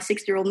guess my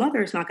 60-year-old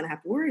mother is not going to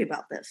have to worry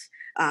about this.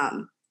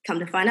 Come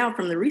to find out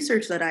from the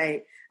research that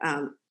I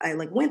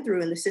went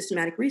through in the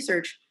systematic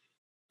research,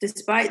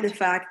 despite the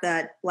fact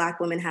that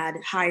Black women had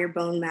higher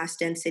bone mass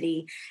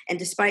density, and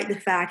despite the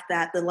fact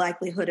that the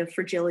likelihood of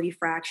fragility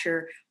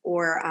fracture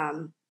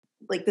or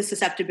the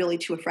susceptibility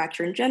to a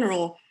fracture in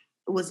general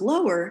was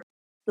lower,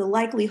 the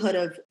likelihood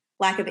of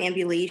lack of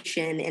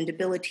ambulation and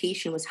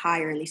debilitation was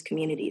higher in these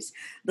communities.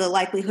 The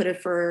likelihood of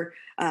for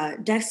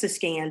DEXA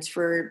scans,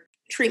 for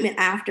treatment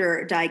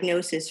after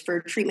diagnosis, for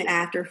treatment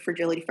after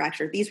fragility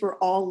fracture, these were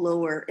all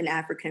lower in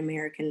African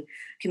American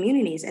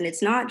communities. And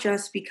it's not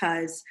just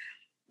because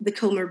the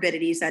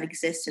comorbidities that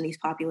exist in these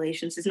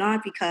populations, is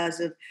not because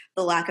of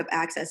the lack of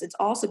access. It's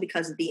also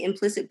because of the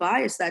implicit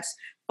bias that's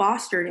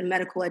fostered in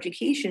medical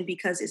education,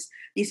 because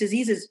these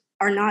diseases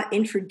are not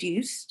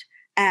introduced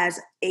as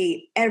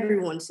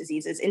everyone's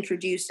disease. It's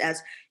introduced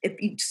as, if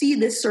you see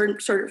this certain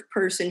sort of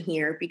person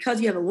here, because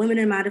you have a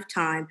limited amount of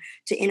time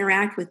to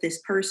interact with this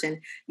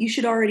person, you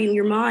should already in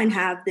your mind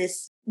have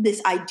this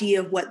idea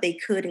of what they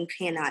could and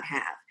cannot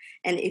have.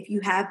 And if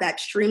you have that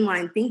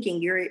streamlined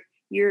thinking,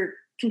 you're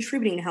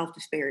contributing to health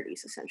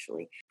disparities,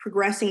 essentially.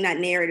 Progressing that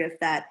narrative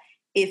that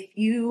if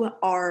you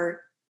are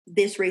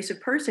this race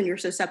of person, you're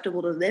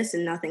susceptible to this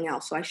and nothing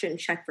else, so I shouldn't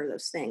check for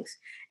those things.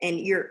 And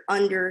you're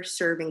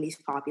underserving these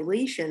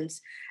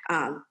populations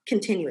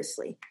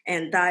continuously.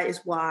 And that is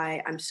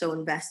why I'm so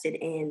invested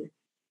in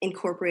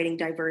incorporating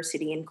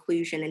diversity,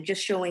 inclusion, and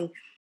just showing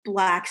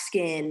Black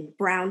skin,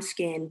 brown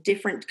skin,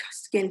 different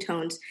skin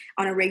tones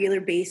on a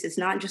regular basis,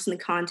 not just in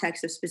the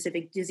context of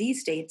specific disease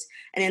states.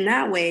 And in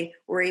that way,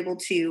 we're able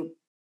to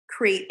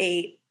create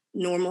a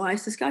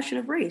normalized discussion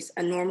of race,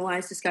 a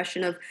normalized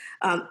discussion of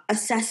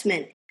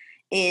assessment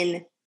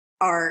in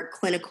our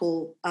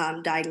clinical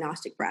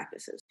diagnostic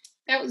practices.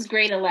 That was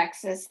great,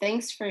 Alexis.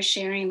 Thanks for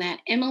sharing that.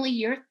 Emily,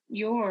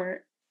 your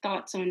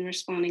thoughts on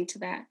responding to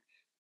that?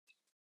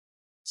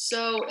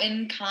 So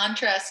in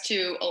contrast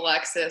to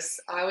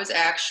Alexis, I was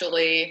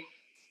actually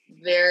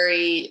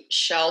very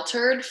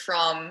sheltered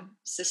from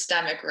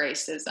systemic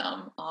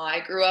racism. I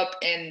grew up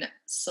in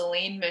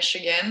Saline,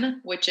 Michigan,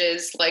 which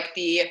is like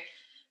the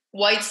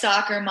white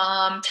soccer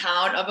mom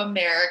town of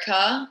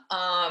America.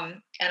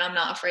 And I'm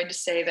not afraid to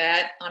say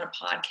that on a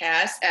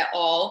podcast at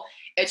all.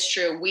 It's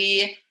true.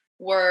 We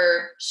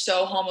were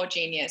so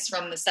homogeneous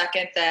from the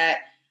second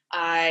that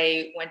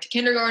I went to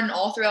kindergarten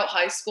all throughout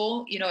high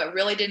school. You know, it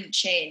really didn't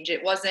change.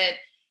 It wasn't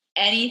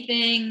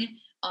anything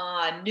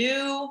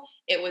new.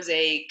 It was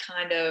a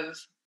kind of,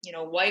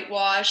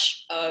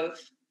 whitewash of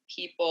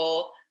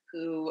people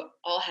who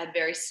all had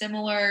very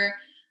similar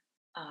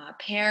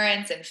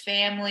parents and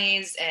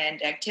families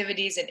and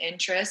activities and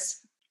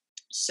interests.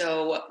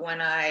 So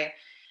when I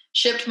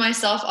shipped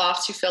myself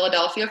off to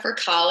Philadelphia for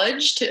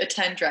college to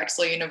attend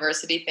Drexel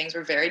University, things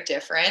were very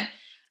different.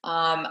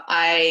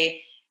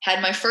 I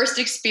had my first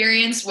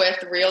experience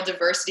with real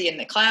diversity in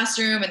the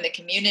classroom, in the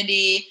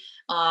community,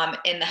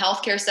 in the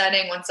healthcare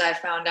setting once I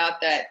found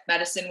out that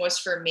medicine was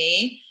for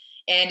me.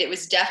 And it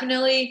was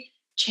definitely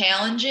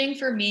challenging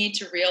for me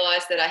to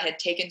realize that I had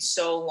taken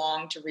so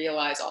long to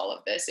realize all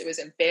of this. It was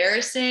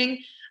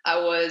embarrassing. I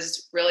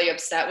was really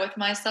upset with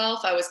myself.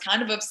 I was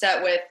kind of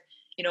upset with,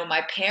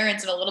 my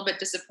parents, and a little bit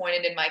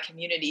disappointed in my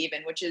community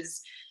even, which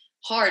is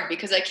hard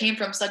because I came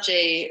from such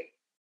a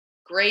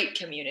great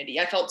community.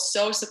 I felt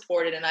so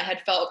supported, and I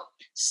had felt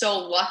so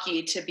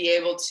lucky to be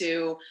able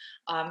to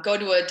go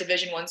to a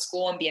Division I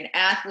school and be an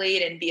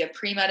athlete and be a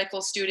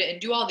pre-medical student and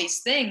do all these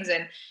things.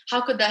 And how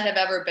could that have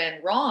ever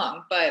been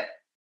wrong? But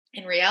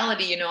in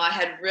reality, I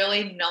had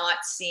really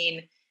not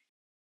seen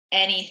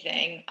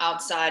anything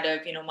outside of,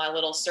 my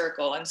little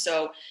circle. And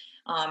so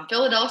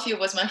Philadelphia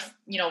was my,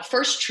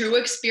 first true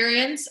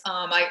experience.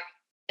 I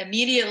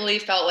immediately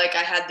felt like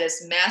I had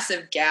this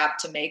massive gap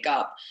to make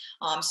up.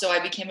 So I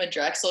became a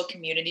Drexel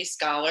Community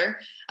Scholar.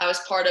 I was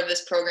part of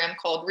this program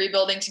called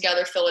Rebuilding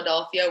Together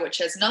Philadelphia, which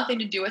has nothing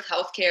to do with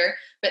healthcare,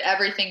 but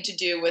everything to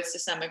do with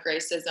systemic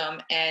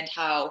racism and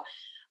how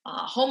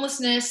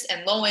homelessness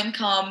and low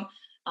income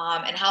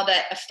and how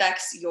that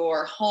affects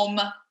your home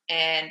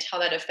and how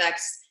that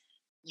affects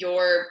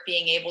your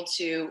being able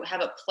to have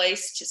a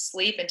place to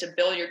sleep and to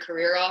build your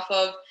career off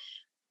of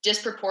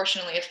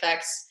disproportionately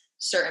affects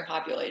certain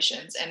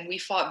populations. And we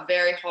fought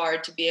very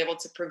hard to be able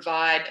to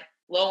provide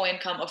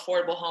low-income,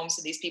 affordable homes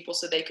to these people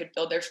so they could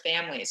build their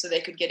families, so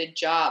they could get a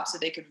job, so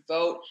they could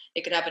vote,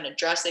 they could have an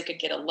address, they could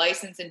get a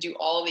license and do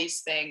all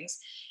these things.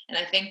 And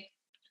I think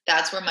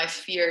that's where my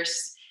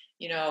fierce,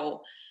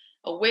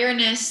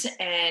 awareness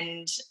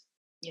and,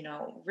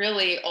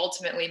 really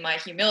ultimately my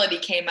humility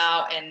came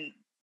out and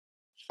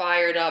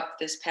fired up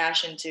this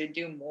passion to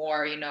do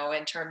more,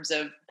 in terms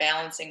of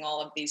balancing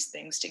all of these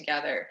things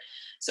together.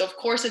 So of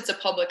course it's a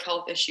public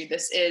health issue.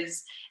 This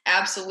is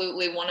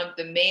absolutely one of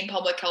the main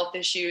public health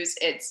issues.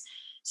 It's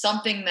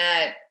something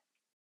that,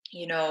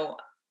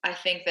 I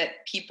think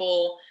that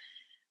people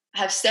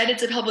have said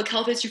it's a public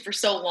health issue for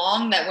so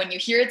long that when you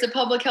hear it's a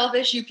public health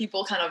issue,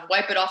 people kind of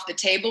wipe it off the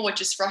table,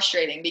 which is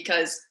frustrating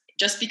because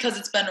just because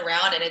it's been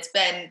around and it's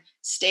been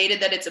stated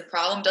that it's a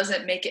problem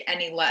doesn't make it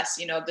any less.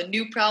 The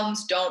new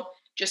problems don't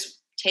just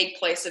take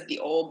place of the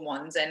old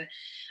ones. And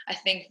I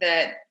think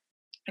that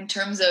in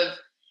terms of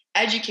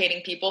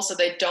educating people so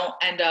they don't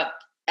end up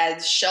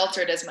as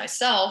sheltered as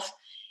myself,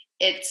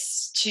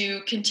 it's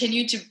to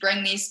continue to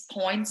bring these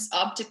points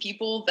up to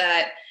people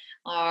that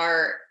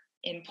are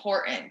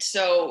important.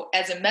 So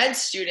as a med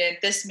student,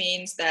 this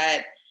means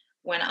that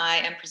when I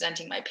am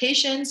presenting my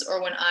patients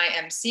or when I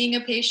am seeing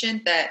a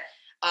patient that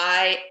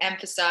I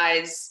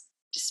emphasize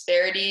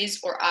disparities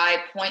or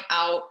I point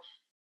out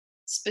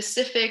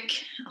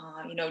specific,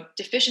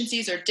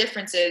 deficiencies or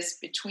differences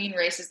between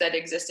races that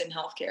exist in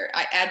healthcare.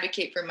 I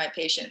advocate for my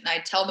patient and I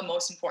tell the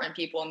most important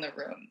people in the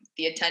room,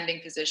 the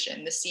attending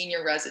physician, the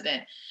senior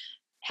resident.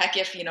 Heck,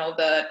 if,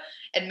 the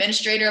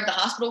administrator of the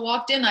hospital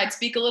walked in, I'd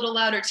speak a little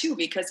louder too,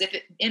 because if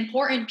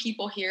important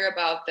people hear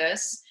about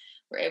this,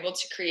 we're able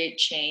to create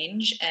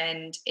change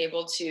and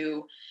able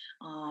to,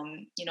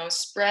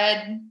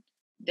 spread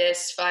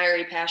this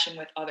fiery passion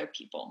with other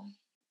people.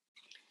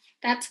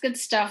 That's good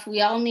stuff.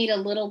 We all need a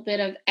little bit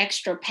of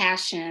extra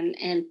passion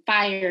and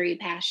fiery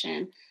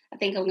passion. I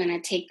think I'm going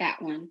to take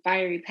that one,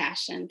 fiery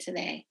passion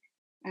today.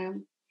 How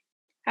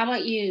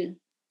about you,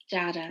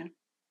 Jada?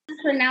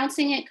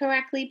 Pronouncing it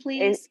correctly,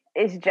 please?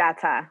 It's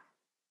Jata.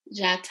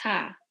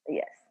 Jata.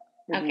 Yes.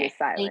 The okay. D is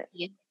silent. Thank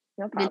you.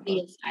 No problem. The D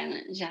is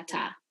silent.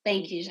 Jata.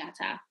 Thank you,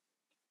 Jata.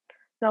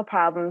 No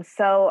problem.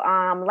 So,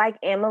 like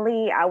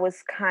Emily, I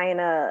was kind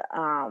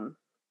of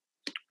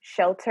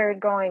sheltered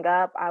growing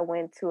up. I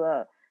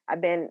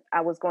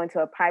was going to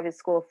a private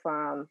school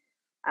from,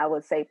 I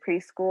would say,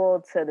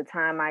 preschool to the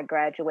time I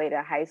graduated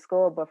high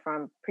school. But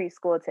from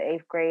preschool to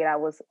 8th grade, I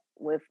was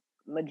with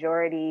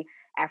majority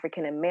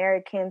African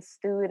American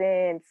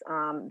students.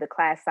 The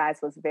class size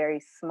was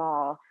very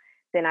small.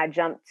 Then I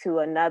jumped to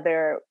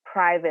another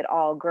private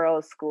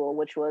all-girls school,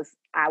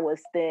 I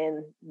was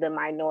then the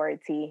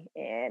minority,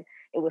 and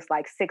it was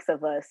like 6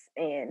 of us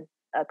in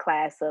a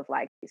class of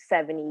like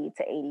 70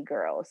 to 80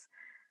 girls.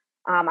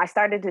 I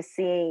started to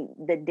see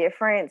the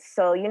difference.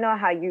 So you know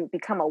how you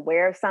become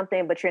aware of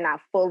something, but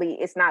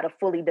it's not a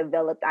fully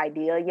developed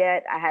idea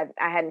yet. I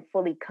hadn't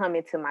fully come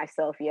into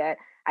myself yet.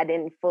 I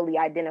didn't fully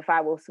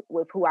identify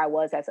with who I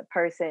was as a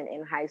person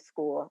in high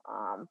school.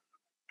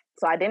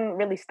 So I didn't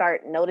really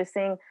start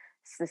noticing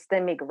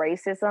systemic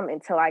racism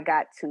until I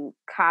got to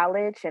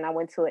college, and I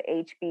went to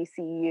a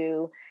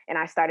HBCU, and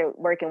I started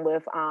working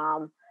with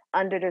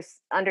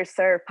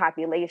underserved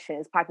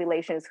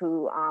populations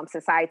who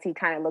society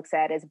kind of looks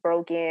at as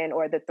broken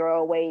or the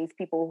throwaways,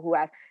 people who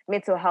have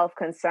mental health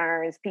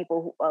concerns,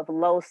 people of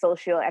low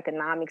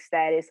socioeconomic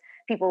status,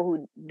 people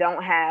who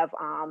don't have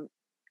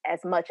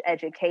as much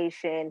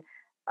education.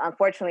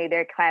 Unfortunately,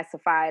 they're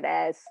classified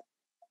as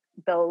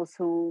those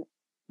who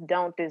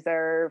don't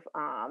deserve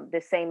the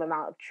same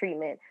amount of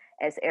treatment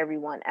as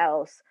everyone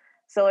else.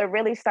 So it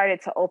really started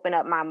to open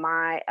up my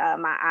mind,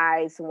 my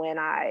eyes when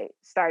I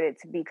started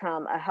to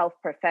become a health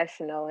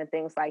professional and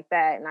things like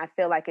that. And I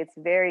feel like it's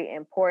very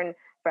important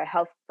for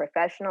health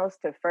professionals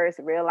to first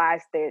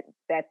realize that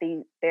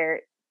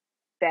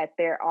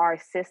there are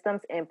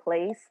systems in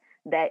place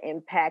that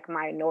impact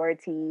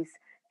minorities,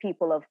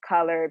 people of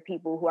color,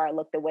 people who are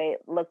looked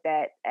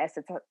at as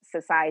a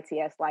society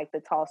as like the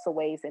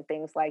tossaways and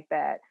things like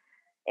that.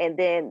 And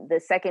then the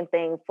second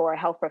thing for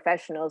health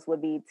professionals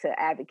would be to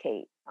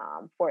advocate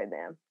for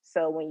them.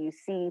 So when you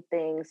see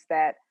things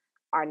that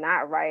are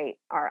not right,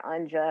 are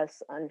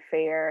unjust,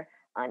 unfair,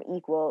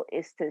 unequal,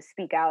 is to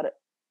speak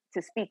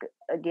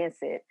against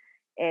it.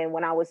 And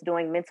when I was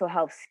doing mental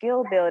health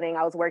skill building,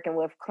 I was working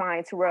with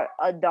clients who were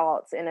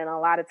adults. And then a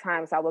lot of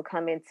times I would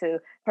come into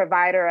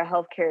provider or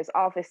healthcare's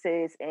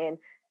offices, and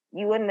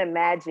you wouldn't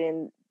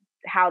imagine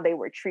how they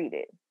were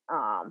treated.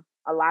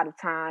 A lot of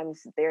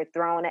times they're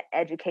thrown at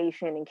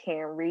education and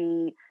can't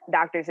read.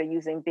 Doctors are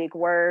using big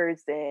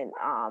words, and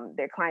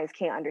their clients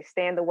can't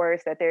understand the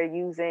words that they're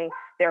using.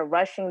 They're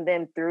rushing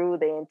them through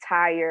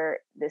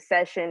the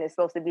session. It's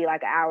supposed to be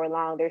like an hour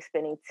long. They're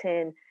spending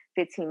 10,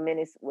 15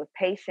 minutes with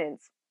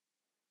patients.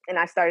 And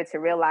I started to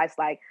realize,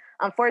 like,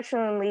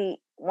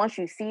 unfortunately, once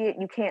you see it,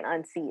 you can't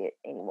unsee it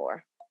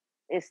anymore.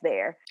 It's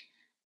there.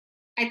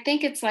 I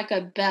think it's like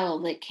a bell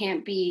that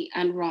can't be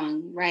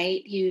unrung,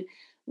 right?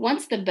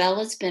 Once the bell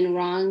has been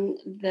rung,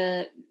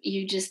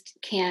 you just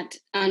can't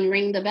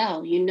unring the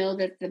bell. You know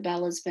that the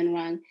bell has been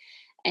rung.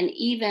 And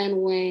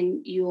even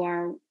when you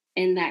are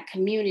in that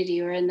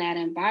community or in that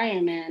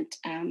environment,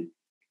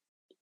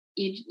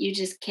 you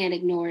just can't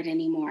ignore it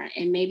anymore.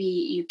 And maybe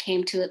you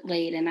came to it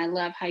late. And I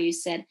love how you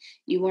said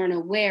you weren't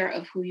aware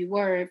of who you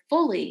were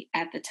fully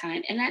at the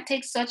time. And that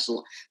takes such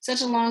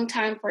a long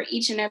time for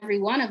each and every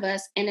one of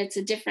us. And it's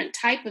a different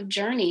type of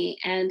journey.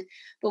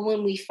 But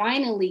when we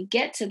finally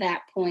get to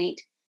that point,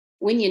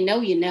 when you know,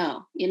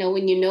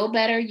 when you know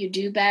better, you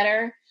do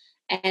better.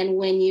 And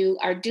when you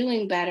are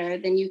doing better,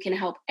 then you can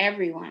help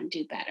everyone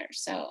do better.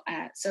 So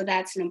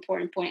that's an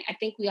important point. I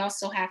think we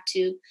also have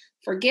to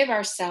forgive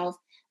ourselves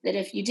that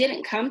if you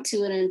didn't come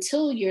to it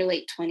until your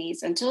late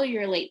 20s, until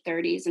your late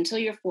 30s, until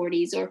your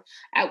 40s, or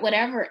at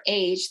whatever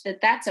age,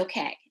 that's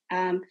okay.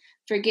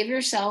 Forgive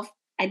yourself.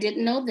 I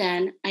didn't know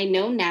then, I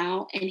know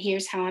now, and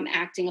here's how I'm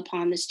acting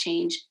upon this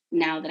change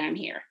now that I'm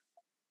here.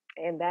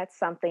 And that's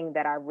something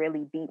that I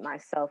really beat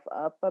myself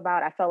up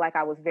about. I felt like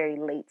I was very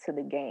late to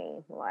the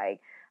game.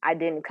 Like, I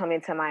didn't come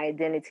into my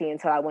identity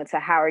until I went to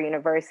Howard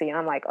University. And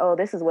I'm like, oh,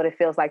 this is what it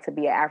feels like to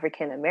be an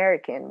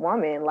African-American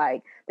woman.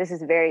 Like, this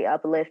is very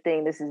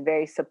uplifting. This is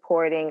very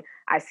supporting.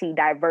 I see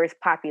diverse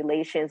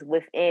populations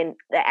within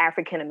the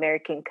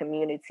African-American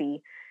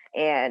community.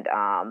 And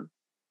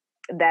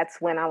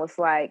that's when I was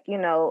like, you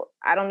know,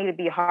 I don't need to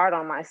be hard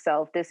on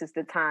myself. This is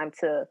the time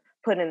to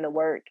put in the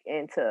work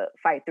and to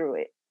fight through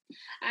it.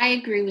 I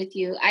agree with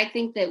you. I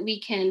think that we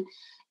can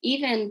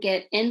even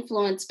get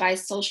influenced by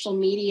social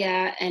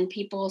media and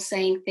people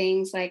saying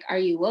things like, are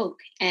you woke?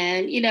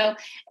 And, you know,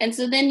 and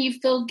so then you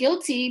feel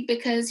guilty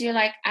because you're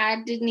like,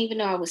 I didn't even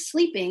know I was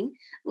sleeping,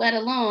 let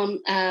alone,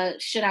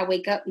 should I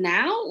wake up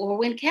now or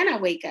when can I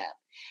wake up?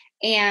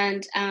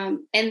 And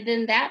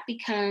then that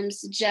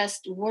becomes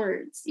just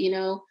words, you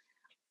know,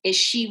 is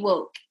she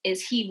woke?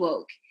 Is he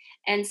woke?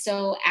 And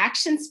so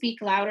actions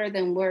speak louder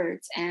than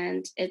words.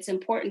 And it's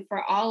important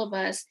for all of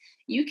us.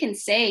 You can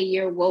say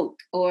you're woke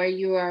or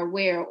you are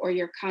aware or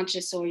you're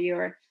conscious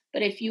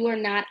but if you are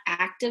not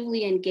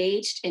actively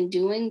engaged in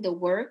doing the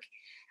work,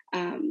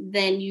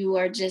 then you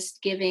are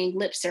just giving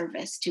lip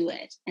service to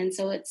it. And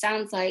so it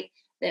sounds like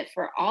that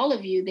for all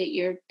of you that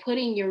you're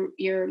putting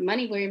your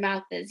money where your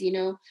mouth is, you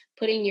know,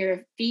 putting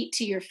your feet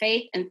to your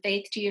faith and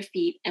faith to your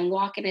feet and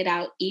walking it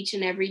out each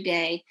and every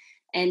day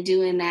and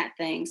doing that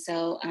thing.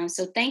 So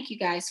thank you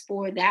guys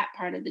for that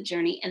part of the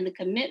journey and the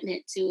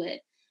commitment to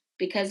it,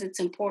 because it's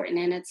important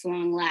and it's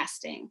long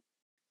lasting.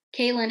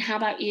 Kaylin, how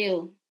about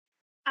you?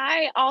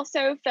 I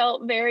also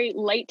felt very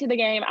late to the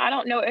game. I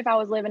don't know if I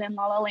was living in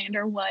La La Land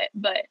or what,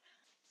 but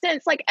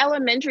since like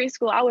elementary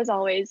school,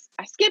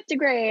 I skipped a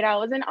grade. I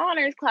was in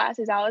honors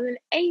classes. I was in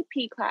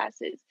AP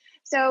classes.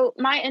 So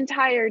my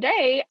entire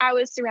day, I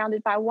was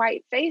surrounded by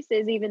white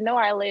faces, even though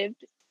I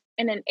lived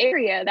in an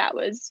area that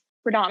was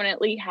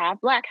predominantly half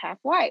Black, half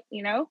white,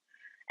 you know?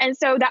 And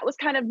so that was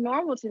kind of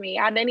normal to me.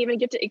 I didn't even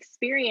get to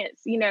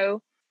experience, you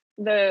know,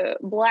 the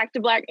Black to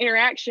Black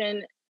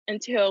interaction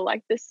until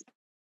like the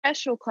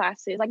special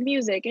classes, like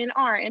music and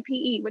art and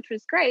PE, which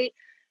was great.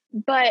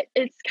 But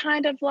it's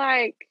kind of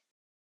like,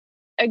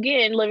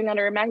 again, living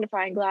under a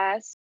magnifying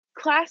glass,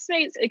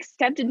 classmates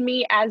accepted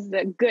me as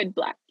the good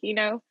Black, you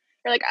know?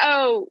 They're like,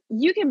 oh,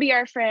 you can be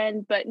our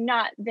friend, but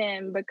not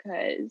them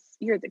because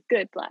you're the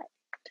good Black.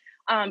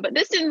 But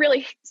this didn't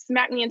really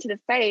smack me into the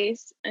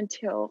face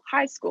until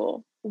high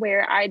school,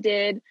 where I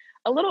did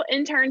a little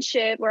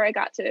internship where I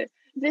got to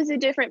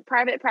visit different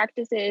private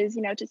practices,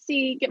 you know, to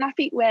get my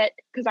feet wet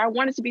because I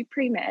wanted to be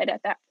pre-med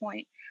at that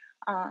point.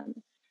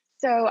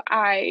 So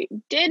I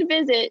did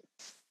visit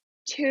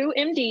 2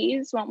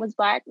 MDs. One was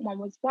Black, one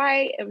was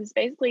white. It was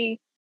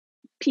basically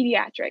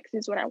pediatrics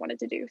is what I wanted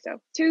to do. So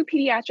 2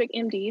 pediatric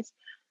MDs,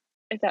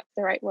 if that's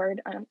the right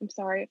word. I'm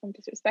sorry if I'm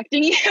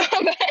disrespecting you.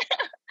 But,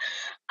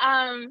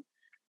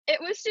 it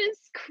was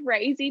just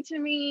crazy to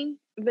me,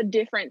 the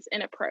difference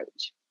in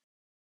approach.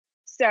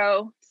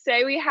 So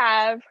say we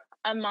have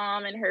a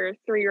mom and her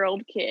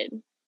 3-year-old kid,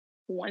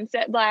 one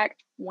set Black,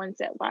 one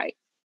set white.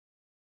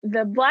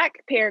 The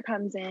Black pair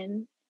comes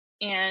in,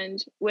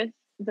 and with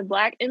the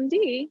Black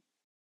MD,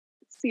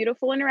 it's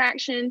beautiful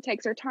interaction,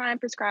 takes her time,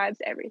 prescribes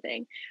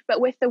everything.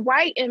 But with the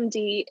white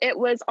MD, it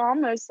was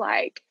almost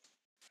like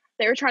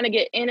they were trying to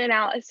get in and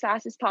out as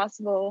fast as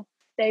possible.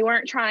 They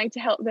weren't trying to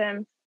help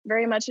them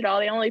very much at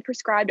all. They only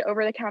prescribed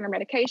over-the-counter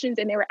medications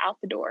and they were out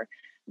the door.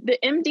 The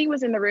MD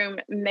was in the room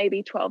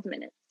maybe 12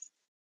 minutes.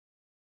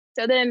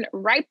 So then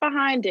right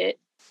behind it,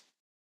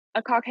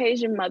 a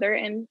Caucasian mother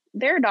and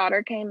their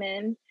daughter came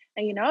in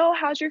and, you know,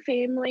 how's your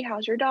family?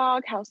 How's your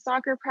dog? How's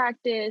soccer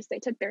practice? They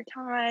took their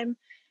time.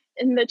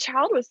 And the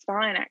child was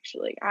fine,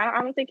 actually. I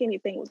don't think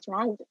anything was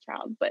wrong with the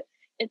child, but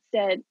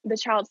the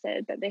child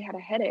said that they had a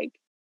headache.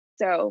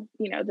 So,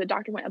 you know, the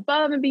doctor went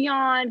above and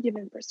beyond,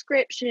 giving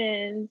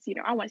prescriptions, you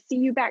know, I want to see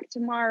you back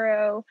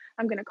tomorrow.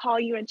 I'm going to call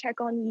you and check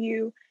on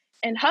you,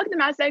 and hugged them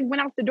as they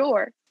went out the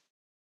door.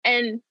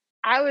 And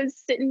I was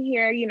sitting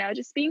here, you know,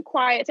 just being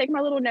quiet, taking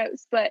my little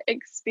notes, but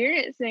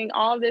experiencing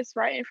all of this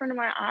right in front of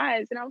my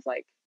eyes. And I was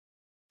like,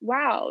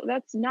 wow,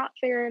 that's not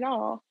fair at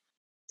all.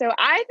 So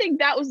I think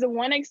that was the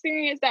one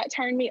experience that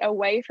turned me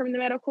away from the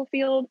medical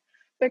field,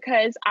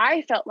 because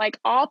I felt like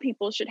all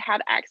people should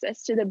have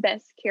access to the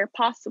best care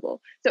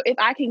possible. So if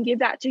I can give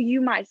that to you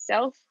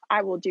myself,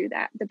 I will do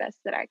that the best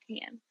that I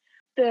can.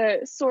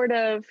 The sort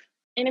of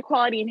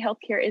inequality in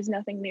healthcare is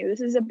nothing new.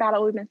 This is a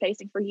battle we've been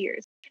facing for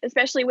years,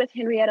 especially with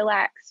Henrietta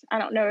Lacks. I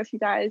don't know if you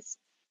guys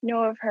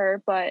know of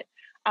her, but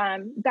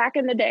back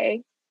in the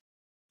day,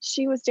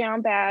 she was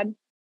down bad,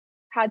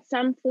 had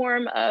some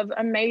form of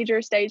a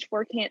major stage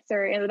 4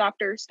 cancer, and the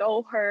doctor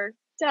stole her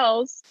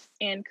cells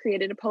and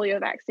created a polio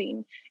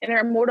vaccine. And they're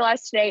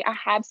immortalized today. I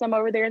have some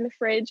over there in the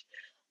fridge,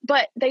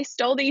 but they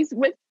stole these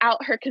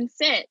without her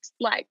consent.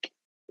 Like,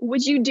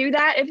 would you do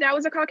that if that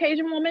was a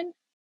Caucasian woman?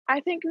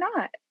 I think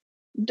not.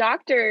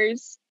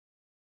 Doctors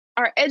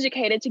are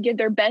educated to give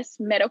their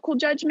best medical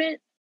judgment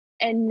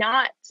and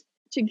not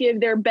to give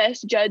their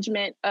best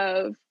judgment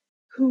of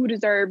who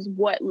deserves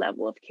what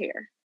level of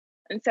care.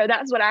 And so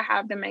that's what I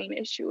have the main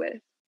issue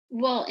with.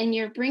 Well, and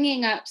you're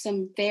bringing up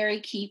some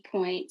very key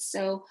points.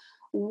 So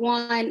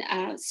One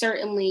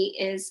certainly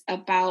is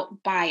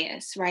about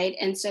bias, right?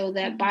 And so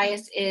that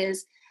bias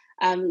is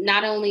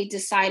not only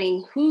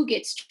deciding who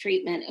gets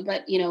treatment,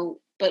 but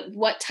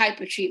what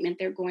type of treatment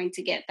they're going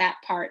to get, that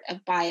part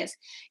of bias.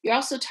 You're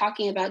also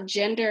talking about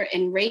gender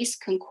and race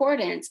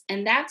concordance.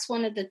 And that's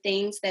one of the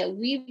things that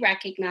we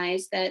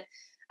recognize that,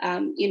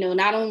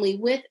 not only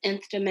with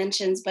Nth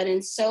Dimensions, but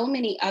in so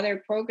many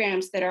other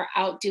programs that are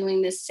out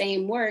doing the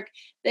same work,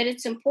 that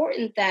it's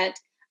important that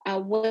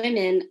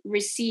women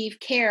receive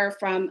care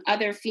from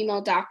other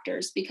female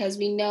doctors, because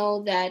we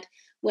know that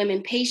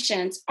women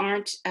patients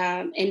aren't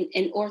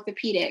in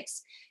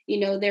orthopedics,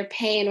 their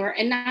pain,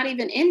 and not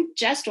even in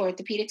just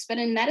orthopedics, but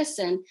in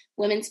medicine,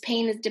 women's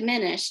pain is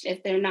diminished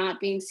if they're not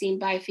being seen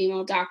by a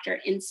female doctor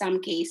in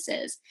some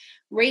cases.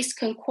 Race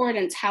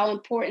concordance, how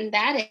important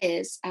that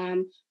is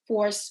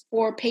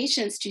for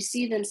patients to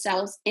see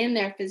themselves in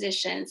their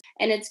physicians.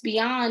 And it's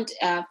beyond,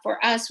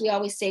 for us, we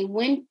always say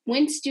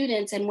when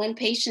students and when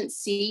patients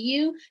see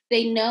you,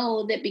 they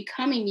know that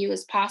becoming you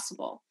is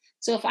possible.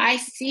 So if I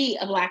see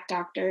a Black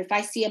doctor, if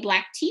I see a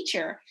Black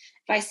teacher,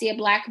 if I see a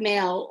Black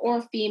male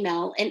or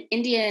female, an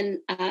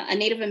Indian, a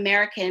Native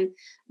American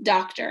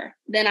doctor,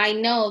 then I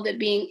know that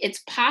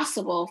it's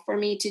possible for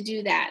me to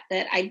do that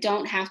I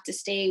don't have to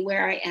stay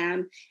where I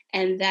am,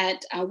 and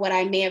that what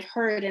I may have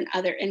heard in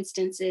other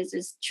instances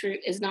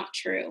is not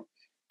true.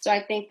 So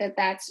I think that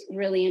that's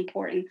really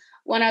important.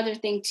 One other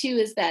thing too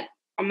is that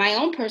my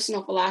own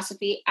personal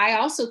philosophy, I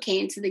also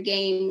came to the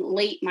game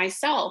late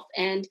myself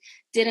and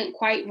didn't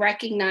quite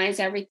recognize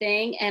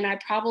everything. And I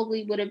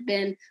probably would have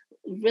been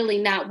really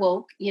not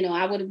woke.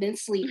 I would have been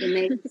sleeping.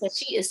 They said,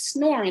 she is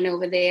snoring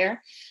over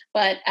there.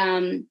 But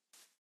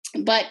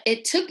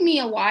it took me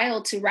a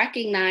while to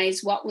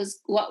recognize what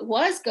was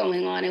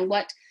going on and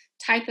what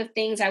type of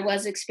things I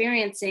was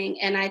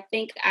experiencing. And I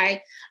think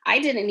I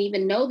didn't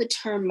even know the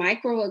term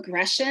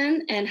microaggression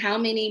and how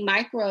many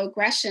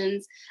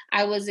microaggressions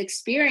I was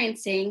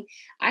experiencing.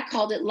 I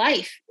called it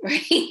life,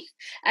 right?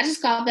 I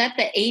just called that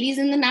the 80s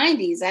and the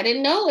 90s. I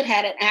didn't know it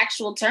had an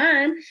actual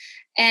term.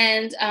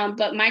 And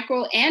but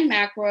micro and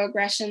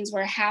macroaggressions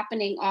were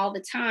happening all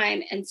the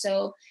time. And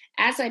so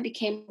as I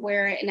became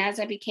aware and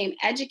as I became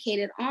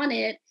educated on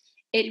it,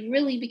 it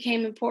really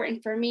became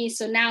important for me.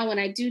 So now when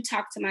I do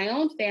talk to my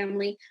own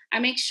family, I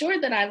make sure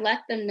that I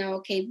let them know,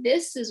 okay,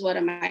 this is what a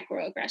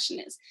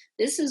microaggression is.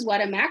 This is what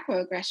a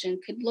macroaggression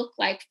could look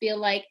like, feel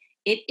like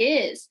it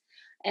is.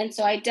 And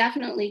so I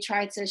definitely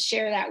try to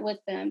share that with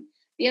them.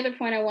 The other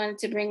point I wanted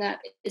to bring up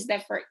is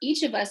that for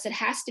each of us, it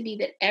has to be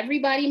that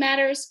everybody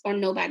matters or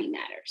nobody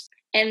matters.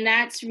 And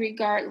that's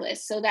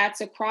regardless. So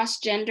that's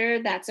across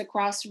gender, that's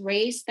across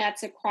race,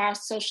 that's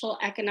across social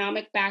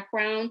economic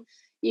background.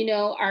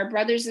 Our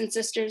brothers and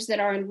sisters that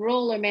are in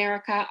rural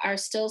America are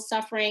still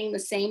suffering the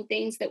same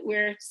things that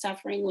we're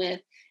suffering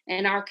with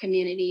in our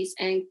communities.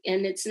 And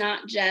it's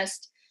not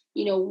just,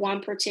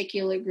 one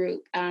particular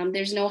group.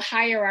 There's no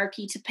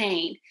hierarchy to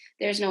pain.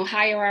 There's no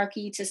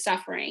hierarchy to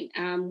suffering.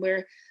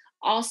 We're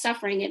all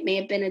suffering. It may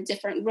have been a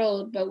different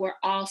road, but we're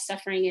all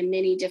suffering in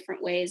many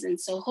different ways. And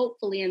so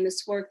hopefully in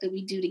this work that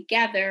we do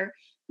together,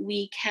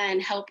 we can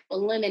help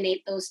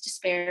eliminate those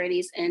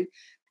disparities and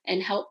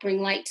help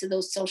bring light to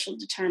those social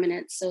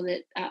determinants so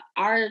that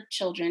our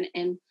children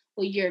and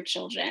your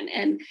children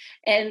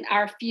and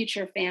our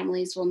future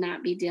families will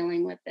not be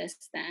dealing with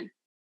this then.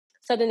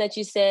 Something that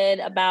you said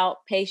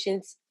about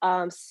patients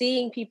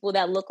seeing people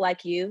that look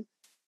like you,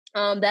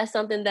 that's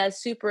something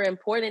that's super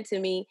important to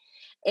me.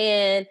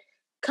 And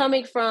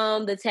coming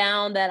from the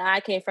town that I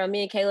came from,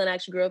 me and Kaylin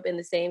actually grew up in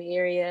the same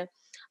area.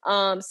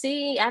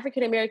 Seeing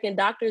African-American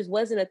doctors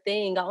wasn't a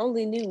thing. I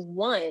only knew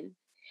one.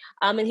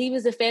 And he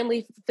was a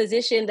family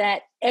physician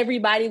that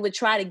everybody would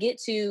try to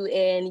get to.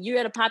 And you're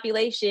at a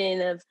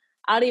population of,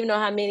 I don't even know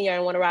how many are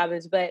in Warner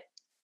Robins, but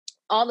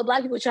all the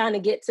Black people trying to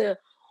get to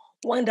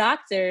one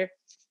doctor,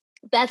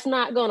 that's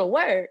not going to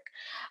work.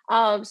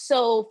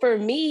 So for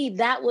me,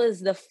 that was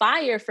the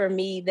fire for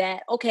me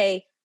that,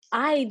 okay,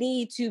 I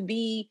need to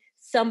be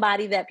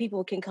somebody that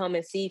people can come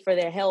and see for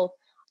their health.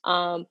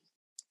 All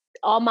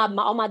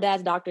my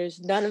dad's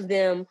doctors, none of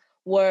them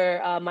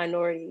were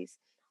minorities,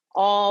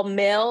 all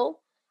male.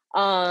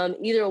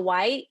 Either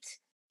white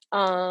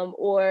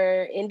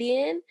or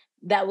Indian.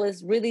 That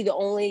was really the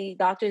only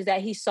doctors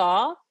that he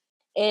saw.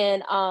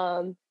 And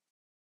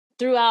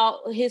throughout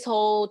his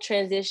whole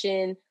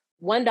transition,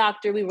 one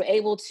doctor we were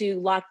able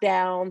to lock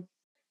down.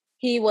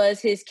 He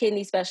was his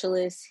kidney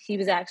specialist. He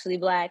was actually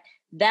Black.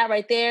 That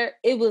right there,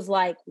 it was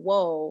like,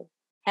 whoa.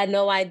 Had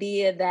no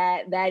idea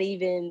that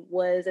even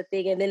was a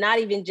thing. And then not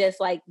even just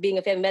like being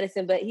a family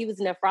medicine, but he was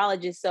a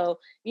nephrologist. So,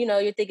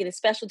 you're thinking a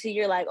specialty,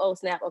 you're like, oh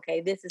snap,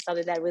 okay, this is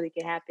something that really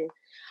can happen.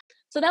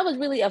 So that was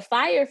really a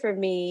fire for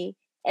me.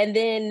 And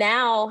then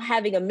now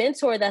having a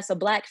mentor that's a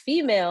Black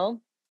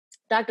female,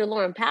 Dr.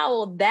 Lauren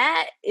Powell,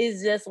 that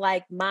is just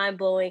like mind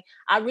blowing.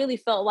 I really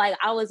felt like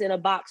I was in a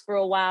box for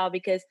a while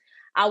because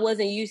I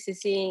wasn't used to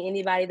seeing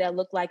anybody that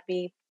looked like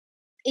me.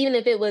 Even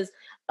if it was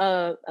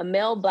a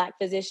male Black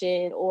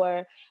physician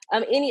or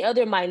any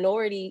other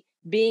minority,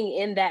 being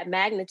in that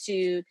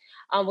magnitude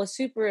was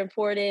super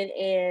important.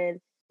 And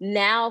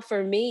now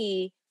for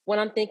me, when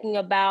I'm thinking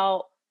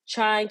about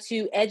trying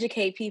to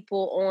educate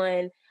people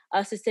on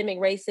systemic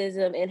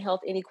racism and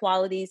health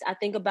inequalities, I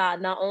think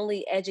about not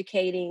only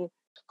educating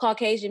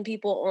Caucasian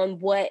people on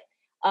what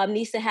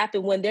needs to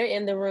happen when they're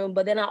in the room,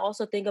 but then I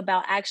also think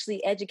about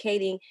actually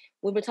educating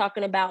when we're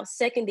talking about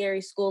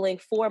secondary schooling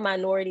for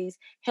minorities,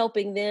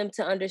 helping them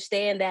to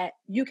understand that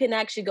you can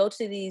actually go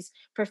to these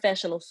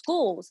professional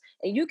schools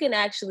and you can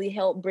actually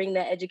help bring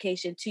that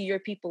education to your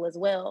people as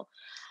well.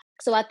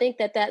 So I think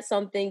that that's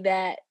something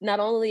that not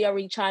only are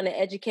we trying to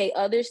educate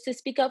others to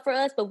speak up for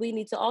us, but we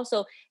need to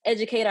also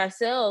educate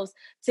ourselves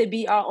to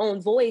be our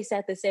own voice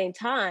at the same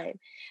time.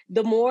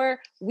 The more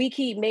we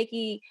keep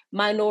making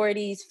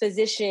minorities,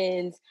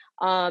 physicians,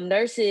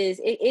 nurses,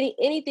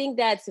 anything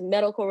that's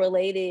medical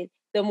related,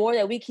 the more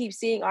that we keep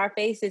seeing our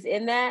faces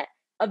in that,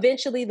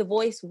 eventually the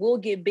voice will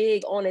get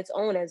big on its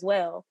own as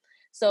well.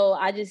 So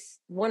I just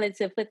wanted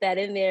to put that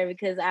in there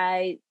because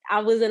I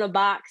was in a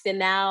box and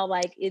now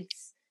like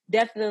it's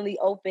definitely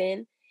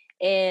open,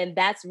 and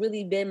that's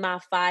really been my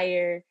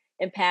fire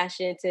and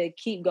passion to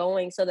keep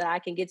going so that I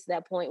can get to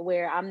that point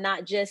where I'm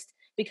not just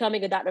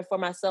becoming a doctor for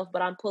myself,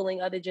 but I'm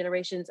pulling other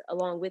generations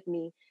along with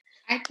me.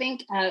 I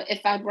think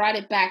if I brought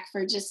it back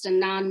for just a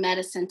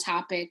non-medicine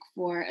topic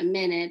for a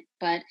minute,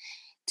 but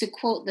to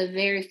quote the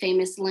very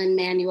famous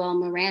Lin-Manuel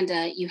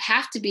Miranda, you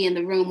have to be in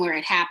the room where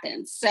it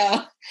happens.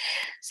 So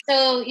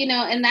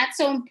and that's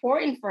so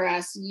important for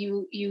us.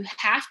 You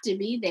have to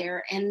be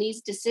there, and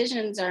these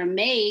decisions are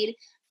made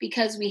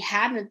because we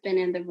haven't been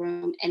in the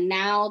room. And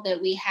now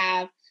that we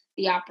have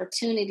the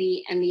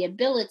opportunity and the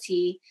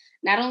ability,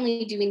 not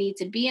only do we need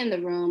to be in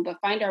the room,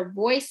 but find our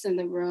voice in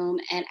the room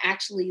and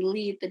actually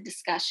lead the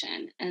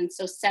discussion. And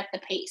so set the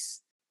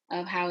pace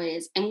of how it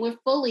is. And we're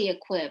fully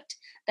equipped.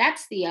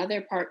 That's the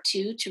other part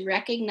too, to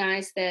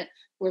recognize that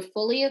we're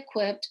fully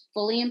equipped,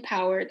 fully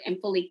empowered,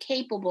 and fully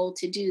capable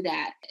to do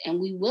that.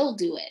 And we will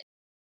do it.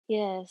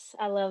 Yes,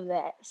 I love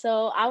that.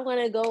 So I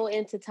want to go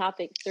into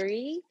topic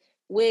 3,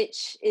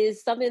 which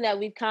is something that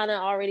we've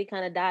already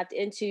dived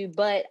into,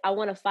 but I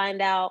want to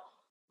find out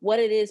what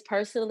it is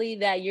personally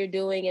that you're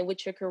doing and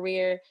with your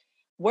career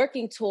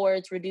working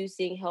towards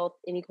reducing health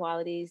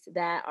inequalities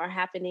that are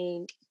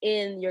happening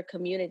in your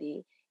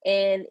community.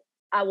 And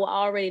I will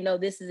already know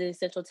this is an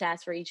essential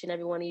task for each and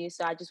every one of you.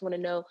 So I just want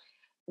to know,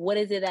 what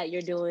is it that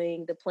you're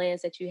doing, the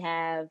plans that you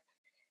have?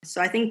 So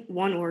I think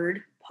one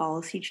word,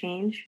 policy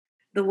change.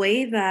 The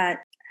way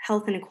that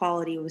health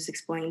inequality was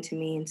explained to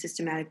me and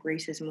systematic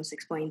racism was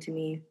explained to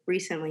me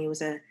recently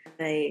was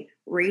a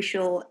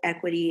racial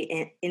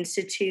equity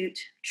institute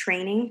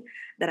training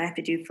that I have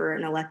to do for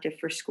an elective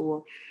for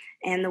school.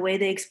 And the way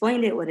they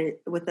explained it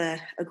with a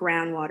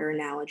groundwater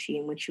analogy,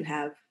 in which you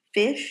have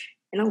fish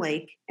in a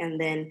lake and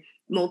then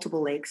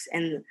multiple lakes,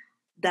 and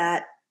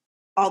that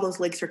all those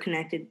lakes are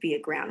connected via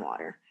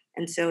groundwater.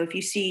 And so if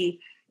you see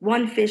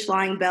one fish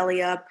lying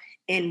belly up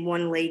in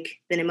one lake,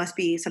 then it must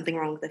be something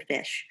wrong with the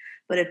fish.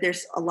 But if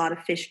there's a lot of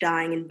fish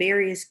dying in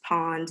various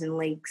ponds and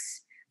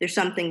lakes, there's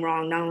something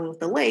wrong not only with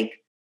the lake,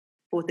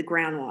 but with the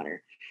groundwater.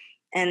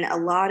 And a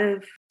lot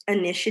of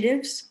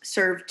initiatives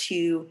serve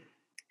to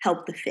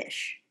help the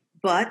fish,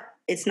 but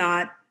it's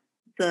not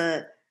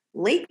the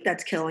lake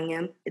that's killing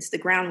them, it's the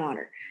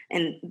groundwater.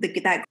 And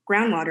that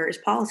groundwater is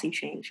policy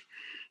change.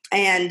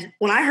 And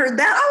when I heard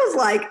that, I was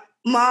like,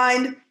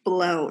 mind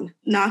blown.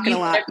 Not gonna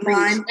lie.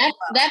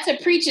 That's a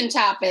preaching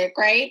topic,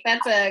 right?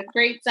 That's a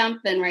great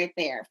something right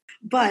there.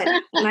 But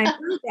when I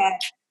heard that,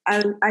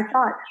 I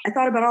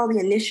thought about all the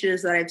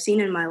initiatives that I've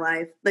seen in my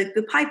life, like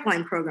the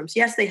pipeline programs.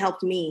 Yes, they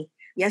helped me.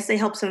 Yes, they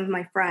helped some of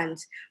my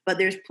friends, but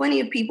there's plenty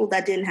of people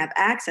that didn't have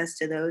access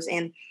to those.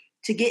 And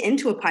to get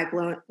into a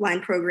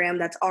pipeline program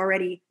that's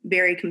already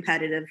very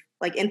competitive,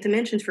 like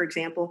Interventions, for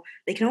example,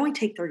 they can only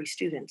take 30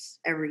 students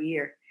every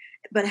year.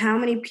 But how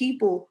many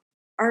people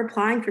are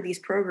applying for these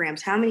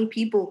programs? How many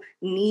people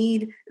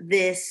need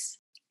this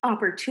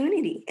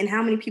opportunity, and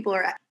how many people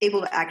are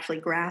able to actually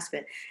grasp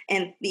it?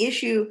 And the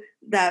issue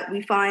that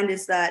we find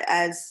is that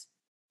as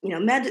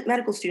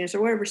medical students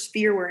or whatever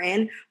sphere we're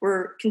in,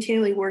 we're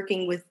continually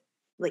working with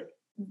like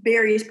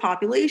various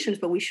populations,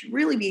 but we should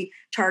really be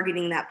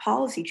targeting that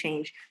policy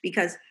change,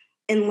 because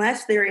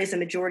unless there is a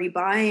majority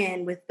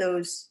buy-in with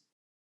those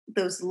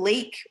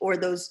lake or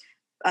those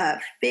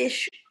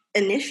fish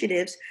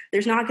initiatives,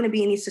 there's not going to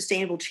be any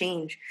sustainable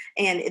change.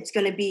 And it's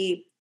going to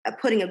be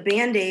putting a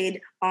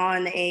Band-Aid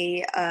on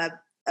a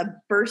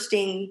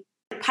bursting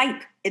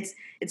pipe. It's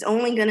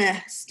only going to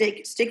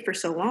stick for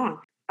so long.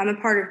 I'm a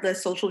part of the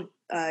social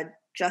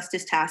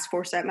justice task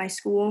force at my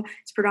school.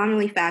 It's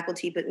predominantly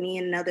faculty, but me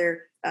and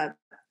another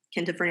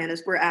Kenta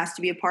Fernandez were asked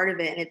to be a part of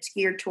it. And it's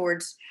geared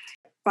towards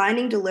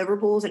finding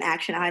deliverables and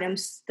action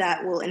items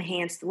that will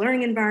enhance the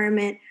learning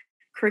environment,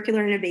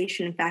 curricular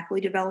innovation, and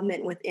faculty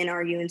development within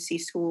our UNC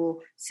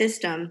school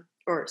system,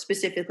 or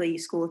specifically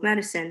School of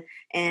Medicine,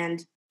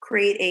 and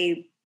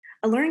create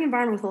a learning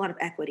environment with a lot of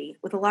equity,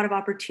 with a lot of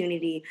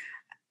opportunity,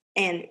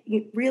 and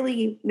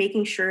really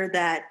making sure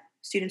that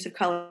students of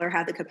color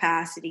have the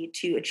capacity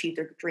to achieve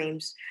their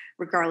dreams,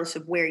 regardless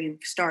of where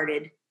you've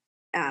started.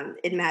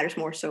 It matters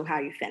more so how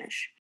you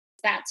finish.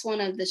 That's one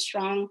of the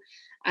strong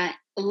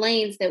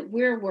lanes that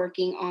we're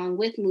working on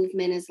with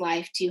Movement is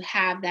Life, to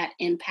have that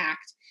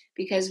impact,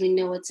 because we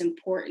know it's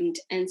important.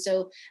 And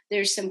so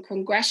there's some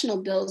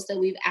congressional bills that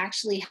we've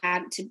actually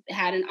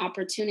had an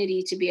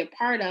opportunity to be a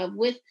part of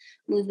with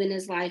Movement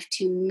is Life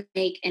to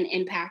make an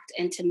impact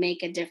and to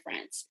make a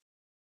difference.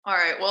 All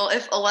right. Well,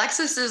 if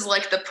Alexis is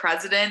like the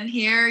president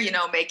here,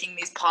 making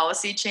these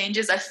policy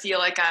changes, I feel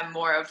like I'm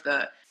more of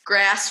the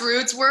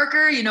grassroots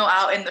worker,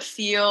 out in the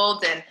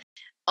field. And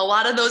a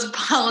lot of those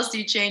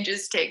policy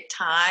changes take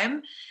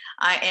time.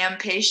 I am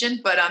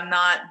patient, but I'm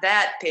not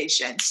that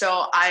patient.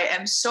 So I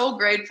am so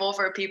grateful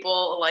for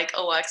people like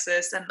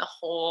Alexis and the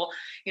whole,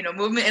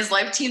 Movement is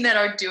Life team that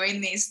are doing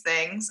these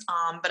things.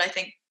 But I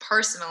think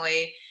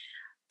personally,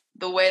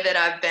 the way that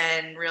I've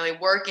been really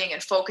working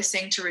and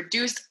focusing to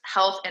reduce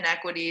health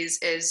inequities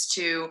is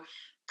to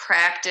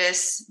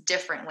practice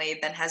differently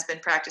than has been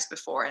practiced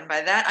before. And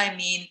by that, I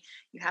mean,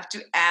 you have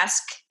to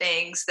ask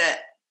things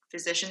that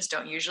physicians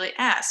don't usually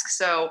ask.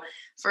 So,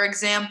 for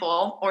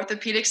example,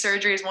 orthopedic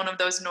surgery is one of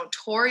those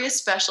notorious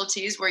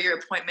specialties where your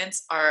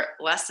appointments are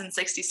less than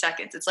 60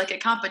 seconds. It's like a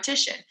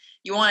competition.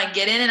 You want to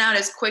get in and out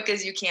as quick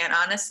as you can.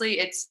 Honestly,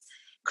 it's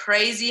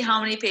crazy how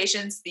many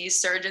patients these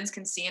surgeons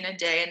can see in a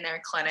day in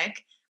their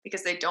clinic,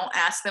 because they don't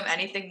ask them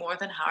anything more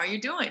than how are you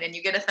doing? And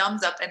you get a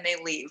thumbs up and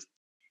they leave.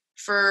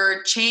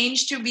 For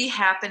change to be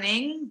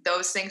happening,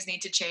 those things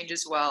need to change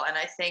as well. And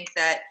I think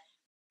that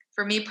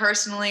for me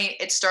personally,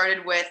 it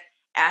started with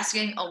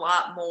asking a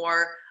lot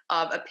more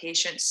of a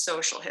patient's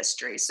social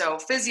history. So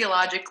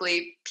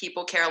physiologically,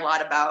 people care a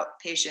lot about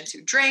patients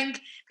who drink,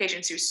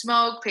 patients who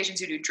smoke,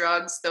 patients who do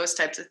drugs, those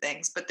types of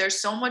things. But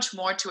there's so much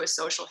more to a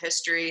social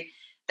history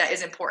that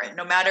is important.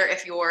 No matter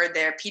if you're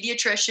their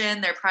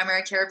pediatrician, their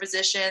primary care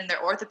physician,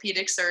 their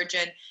orthopedic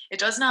surgeon, it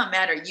does not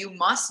matter. You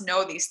must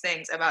know these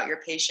things about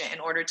your patient in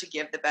order to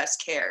give the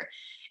best care.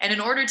 And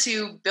in order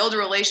to build a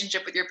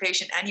relationship with your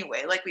patient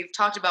anyway, like we've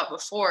talked about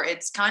before,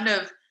 it's kind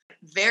of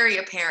very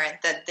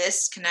apparent that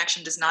this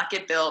connection does not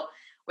get built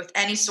with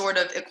any sort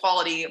of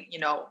equality,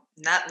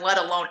 not let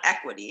alone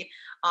equity.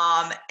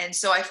 And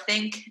so I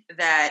think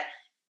that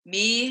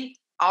me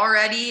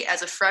already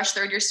as a fresh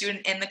third-year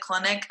student in the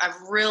clinic, I've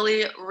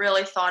really,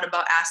 really thought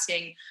about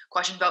asking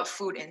questions about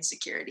food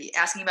insecurity,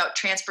 asking about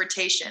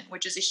transportation,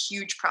 which is a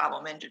huge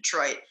problem in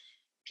Detroit.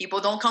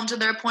 People don't come to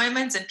their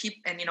appointments, and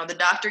the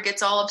doctor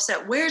gets all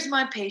upset. Where's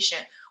my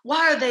patient?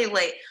 Why are they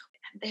late?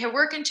 They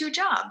work in 2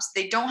 jobs.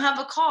 They don't have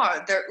a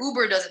car. Their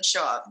Uber doesn't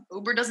show up.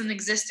 Uber doesn't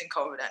exist in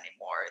COVID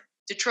anymore.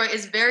 Detroit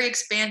is very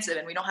expansive,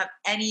 and we don't have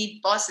any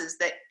buses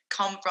that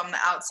come from the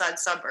outside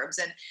suburbs.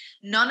 And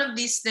none of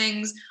these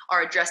things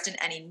are addressed in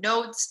any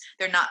notes.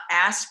 They're not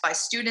asked by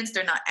students.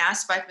 They're not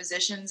asked by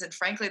physicians. And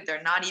frankly,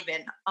 they're not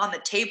even on the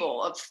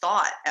table of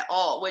thought at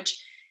all,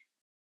 which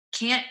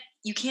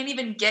you can't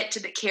even get to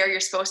the care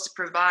you're supposed to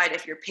provide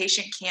if your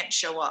patient can't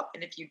show up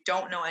and if you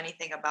don't know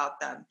anything about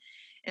them.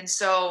 And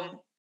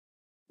so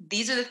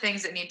these are the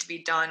things that need to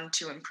be done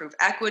to improve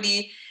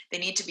equity. They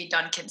need to be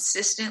done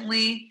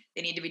consistently.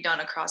 They need to be done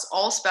across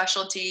all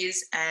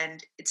specialties.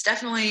 And it's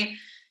definitely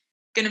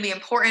going to be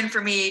important for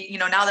me,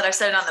 now that I've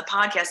said it on the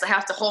podcast, I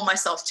have to hold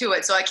myself to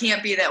it. So I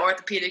can't be that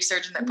orthopedic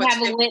surgeon that puts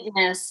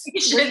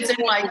patients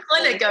in my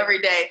clinic every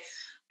day.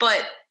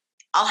 But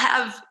I'll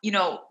have,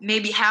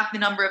 maybe half the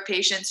number of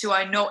patients who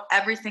I know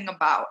everything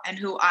about and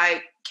who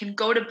I can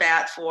go to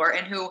bat for,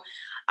 and who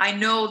I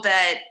know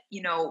that,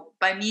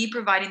 by me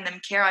providing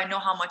them care, I know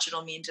how much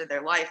it'll mean to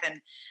their life.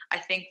 And I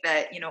think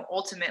that,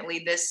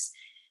 ultimately this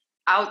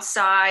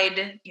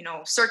outside,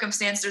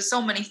 circumstance, there's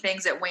so many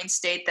things at Wayne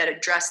State that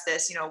address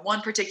this.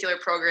 One particular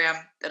program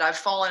that I've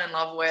fallen in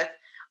love with,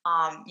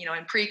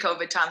 in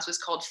pre-COVID times was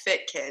called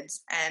Fit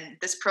Kids. And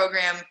this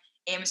program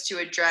aims to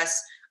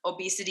address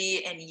obesity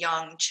in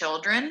young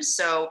children.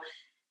 So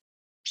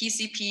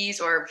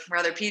PCPs, or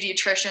rather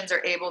pediatricians,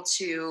 are able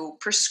to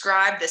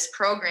prescribe this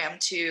program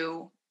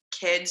to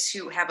kids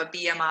who have a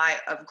BMI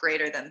of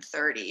greater than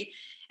 30.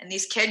 And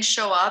these kids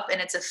show up, and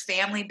it's a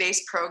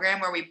family-based program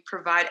where we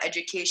provide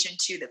education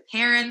to the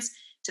parents,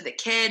 to the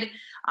kid,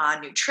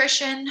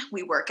 nutrition.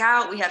 We work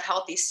out, we have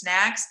healthy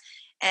snacks.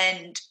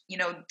 And,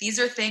 these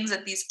are things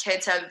that these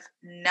kids have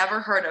never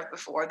heard of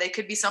before. They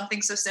could be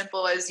something so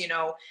simple as,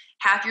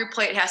 half your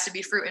plate has to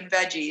be fruit and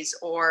veggies,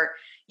 or,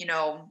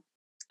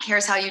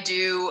 here's how you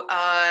do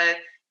a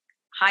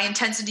high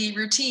intensity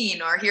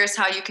routine, or here's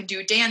how you can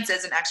do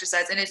dances and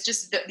exercise. And it's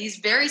just these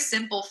very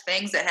simple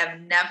things that have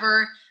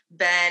never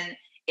been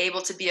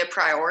able to be a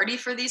priority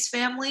for these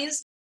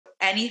families.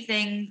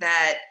 Anything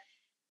that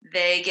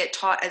they get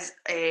taught as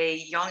a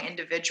young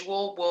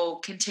individual will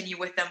continue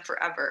with them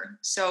forever.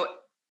 So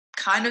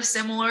kind of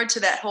similar to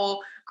that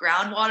whole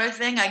groundwater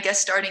thing, I guess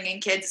starting in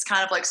kids is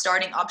kind of like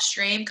starting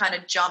upstream, kind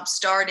of jump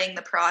starting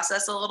the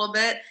process a little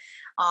bit.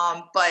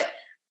 But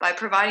by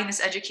providing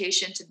this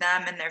education to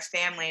them and their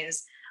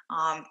families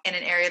in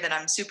an area that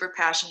I'm super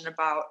passionate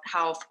about,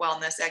 health,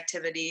 wellness,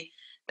 activity,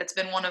 that's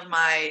been one of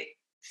my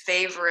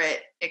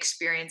favorite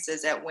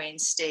experiences at Wayne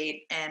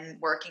State and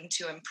working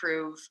to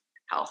improve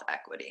health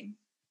equity?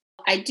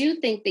 I do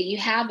think that you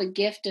have a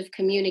gift of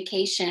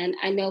communication.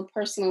 I know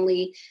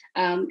personally,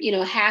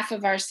 half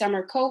of our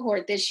summer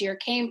cohort this year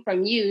came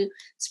from you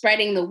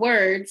spreading the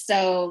word.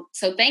 So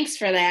thanks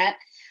for that.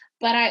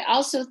 But I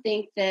also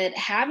think that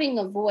having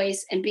a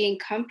voice and being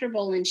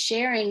comfortable in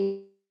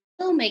sharing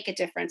will make a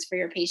difference for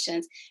your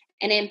patients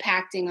and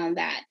impacting on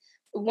that.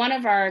 One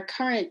of our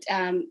current,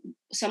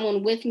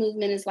 someone with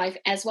Movement is Life,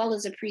 as well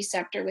as a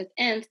preceptor with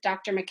INTH,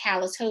 Dr.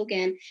 McAllis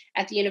Hogan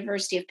at the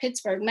University of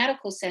Pittsburgh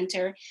Medical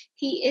Center,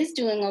 he is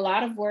doing a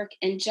lot of work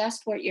in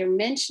just what you're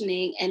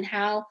mentioning and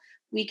how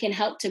we can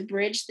help to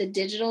bridge the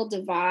digital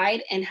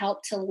divide and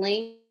help to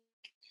link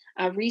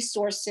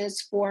resources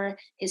for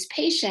his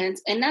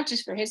patients, and not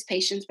just for his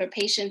patients, but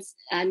patients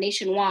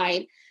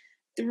nationwide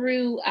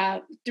through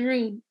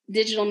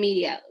digital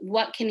media.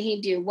 What can he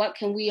do? What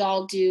can we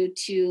all do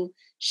to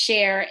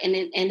share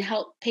and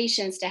help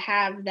patients to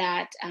have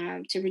that,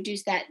 to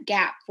reduce that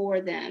gap for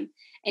them?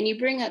 And you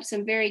bring up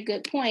some very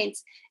good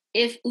points.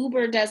 If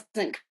Uber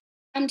doesn't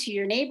come to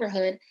your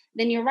neighborhood,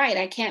 then you're right,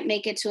 I can't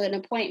make it to an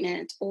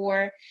appointment.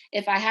 Or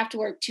if I have to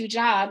work 2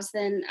 jobs,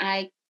 then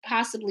I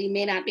possibly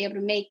may not be able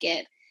to make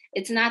it.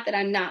 It's not that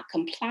I'm not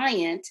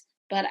compliant,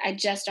 but I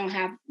just don't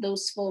have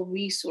those full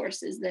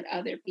resources that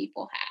other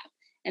people have.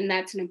 And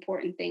that's an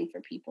important thing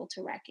for people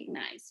to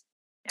recognize.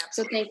 Absolutely.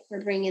 So thanks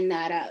for bringing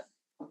that up.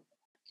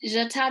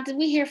 Jata, did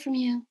we hear from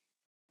you?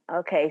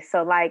 Okay,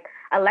 so like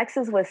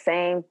Alexis was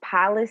saying,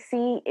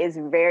 policy is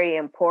very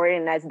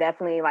important. That's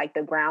definitely like the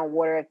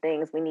groundwater of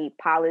things. We need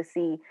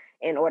policy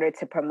in order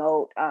to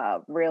promote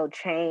real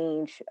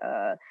change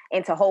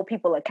and to hold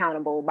people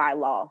accountable by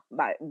law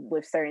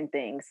with certain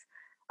things.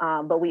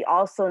 But we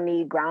also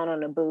need ground on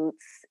the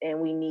boots,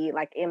 and we need,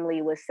 like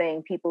Emily was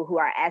saying, people who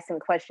are asking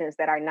questions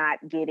that are not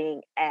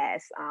getting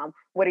asked.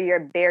 What are your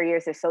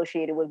barriers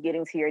associated with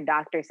getting to your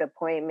doctor's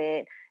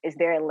appointment? Is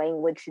there a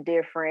language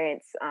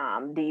difference?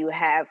 Do you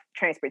have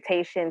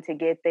transportation to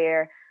get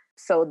there?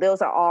 So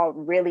those are all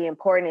really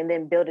important. And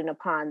then building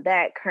upon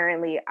that,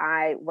 currently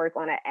I work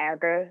on an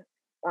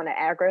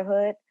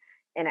agri-hood.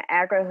 And an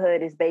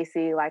agri-hood is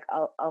basically like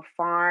a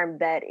farm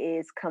that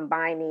is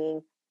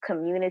combining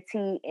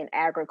community and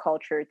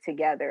agriculture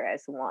together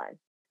as one.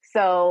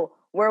 So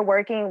we're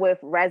working with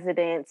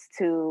residents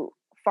to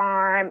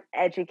farm,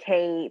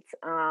 educate,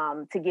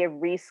 to give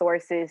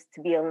resources,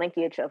 to be a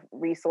linkage of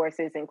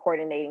resources and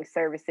coordinating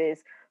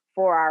services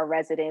for our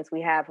residents.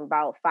 We have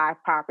about 5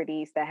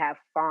 properties that have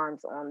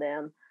farms on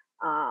them.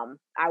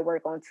 I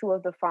work on 2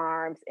 of the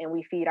farms, and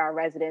we feed our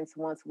residents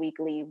once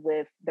weekly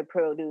with the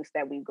produce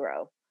that we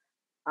grow.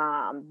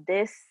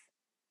 This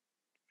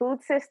food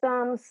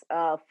systems,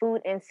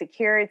 food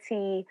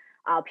insecurity,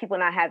 people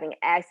not having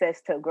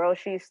access to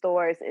grocery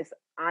stores is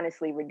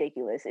honestly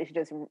ridiculous. It's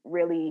just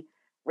really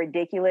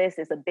ridiculous.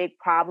 It's a big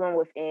problem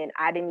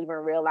I didn't even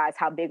realize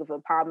how big of a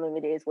problem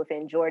it is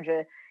within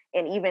Georgia.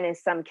 And even in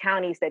some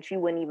counties that you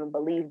wouldn't even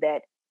believe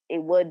that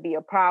it would be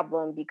a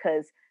problem,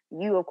 because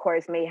you, of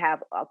course, may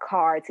have a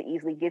car to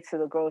easily get to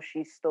the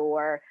grocery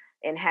store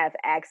and have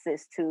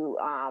access to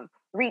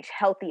reach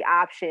healthy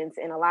options.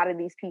 And a lot of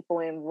these people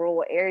in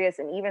rural areas,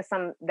 and even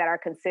some that are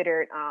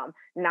considered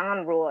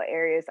non-rural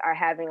areas, are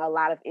having a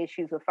lot of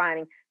issues with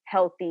finding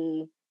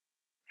healthy,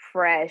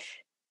 fresh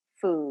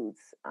foods.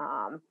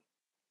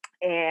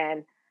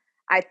 And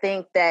I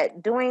think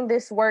that doing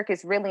this work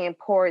is really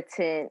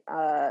important.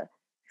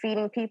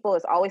 Feeding people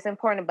is always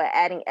important, but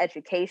adding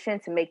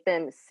education to make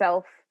them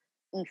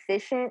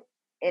self-efficient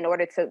in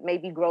order to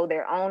maybe grow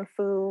their own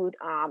food,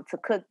 to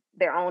cook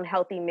their own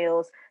healthy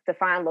meals, to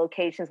find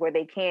locations where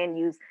they can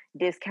use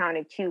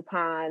discounted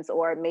coupons,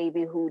 or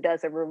maybe who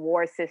does a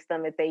reward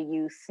system if they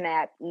use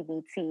SNAP,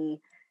 EBT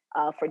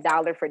for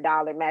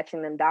dollar,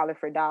 matching them dollar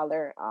for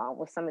dollar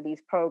with some of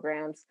these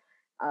programs.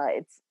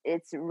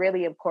 It's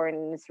really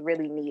important. It's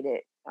really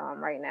needed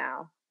right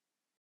now.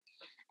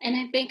 And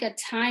I think a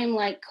time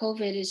like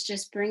COVID is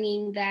just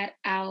bringing that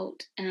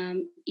out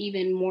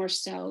even more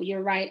so.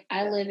 You're right.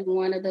 I live in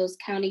one of those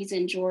counties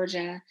in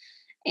Georgia,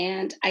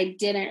 and I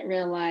didn't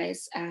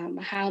realize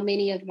how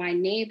many of my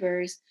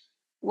neighbors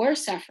were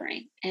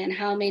suffering, and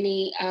how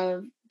many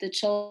of the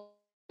children,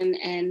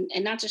 and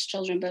not just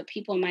children, but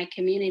people in my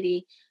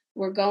community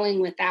were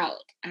going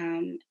without.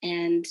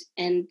 And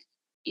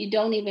you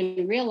don't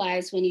even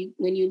realize when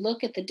you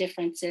look at the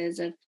differences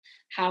of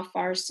how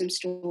far some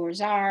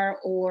stores are,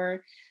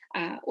 or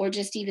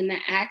just even the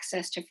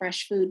access to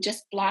fresh food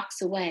just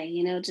blocks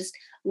away, just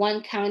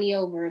one county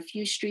over, a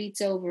few streets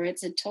over.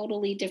 It's a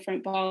totally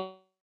different ball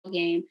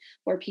game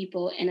for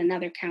people in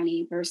another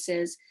county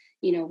versus,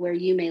 where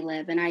you may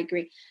live. And I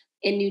agree.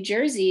 In New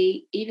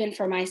Jersey, even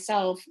for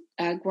myself,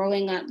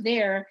 growing up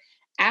there,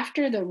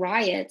 after the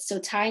riots, so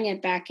tying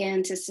it back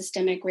into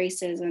systemic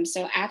racism.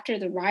 So after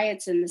the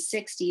riots in the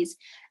 60s,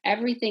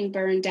 everything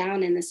burned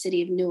down in the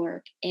city of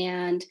Newark.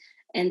 And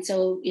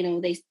so,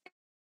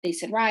 they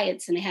said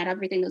riots, and they had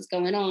everything that was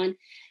going on.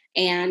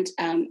 And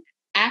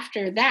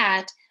after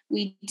that,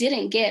 we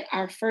didn't get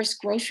our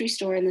first grocery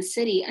store in the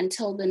city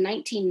until the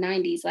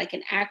 1990s, like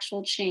an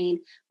actual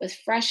chain with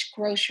fresh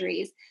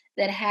groceries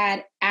that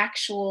had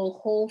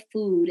actual whole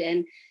food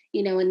and,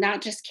 and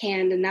not just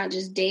canned and not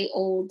just day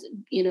old,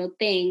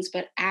 things,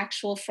 but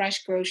actual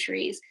fresh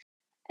groceries.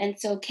 And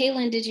so,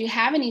 Kaylin, did you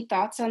have any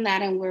thoughts on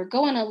that? And we're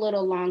going a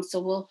little long,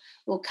 so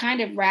we'll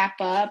kind of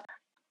wrap up.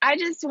 I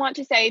just want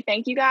to say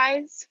thank you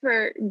guys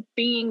for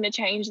being the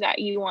change that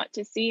you want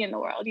to see in the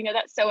world.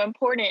 That's so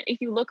important.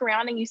 If you look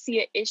around and you see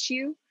an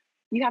issue,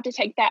 you have to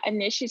take that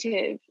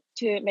initiative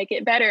to make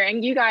it better.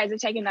 And you guys have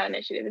taken that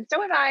initiative. And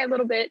so have I, a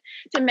little bit,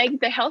 to make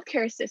the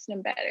healthcare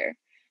system better.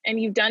 And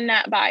you've done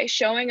that by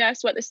showing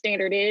us what the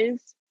standard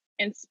is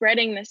and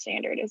spreading the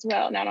standard as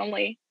well, not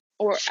only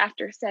or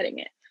after setting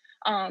it.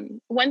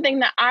 One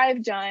thing that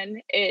I've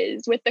done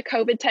is with the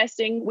COVID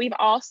testing, we've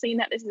all seen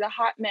that this is a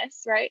hot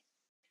mess, right?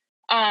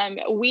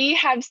 We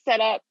have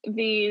set up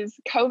these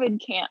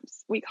COVID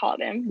camps, we call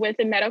them, with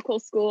the medical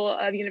school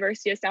of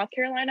University of South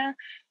Carolina,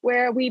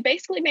 where we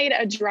basically made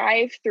a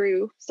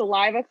drive-through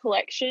saliva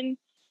collection.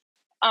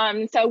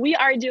 So we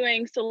are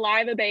doing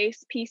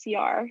saliva-based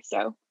PCR,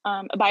 so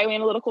a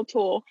bioanalytical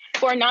tool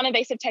for a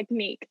non-invasive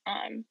technique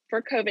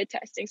for COVID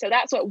testing. So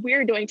that's what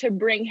we're doing to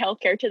bring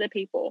healthcare to the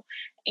people.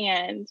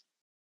 And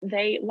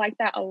they like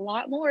that a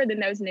lot more than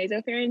those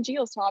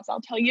nasopharyngeal swabs,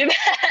 I'll tell you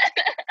that.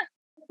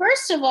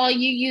 First of all,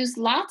 you use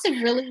lots of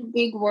really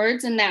big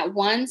words in that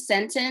one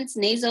sentence,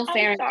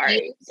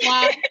 nasopharyngeal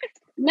swab.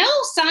 No,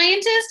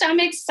 scientist, I'm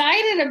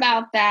excited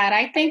about that.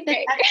 I think that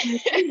that's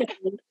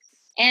amazing.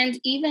 And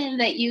even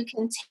that you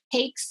can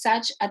take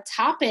such a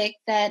topic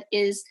that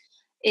is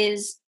in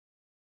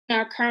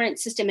our current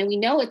system, and we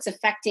know it's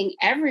affecting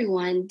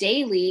everyone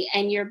daily,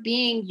 and you're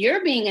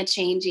being a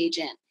change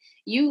agent.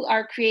 You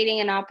are creating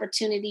an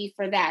opportunity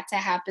for that to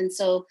happen.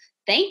 So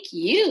thank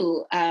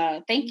you.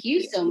 Thank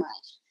you so much.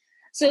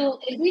 So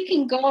if we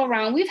can go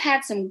around, we've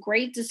had some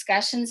great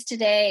discussions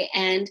today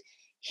and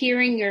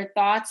hearing your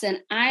thoughts, and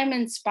I'm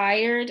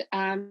inspired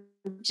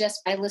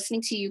just by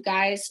listening to you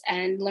guys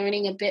and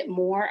learning a bit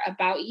more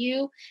about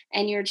you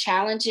and your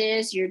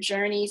challenges, your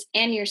journeys,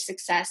 and your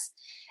success.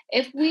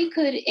 If we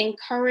could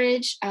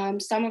encourage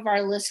some of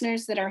our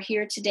listeners that are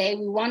here today,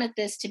 we wanted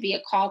this to be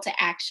a call to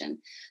action.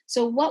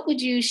 So what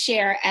would you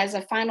share as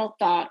a final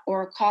thought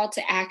or a call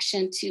to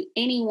action to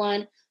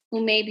anyone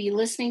who may be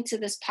listening to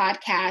this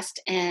podcast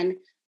and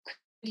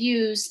could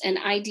use an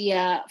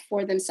idea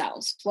for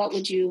themselves? What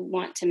would you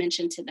want to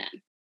mention to them?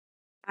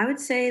 I would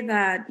say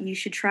that you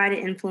should try to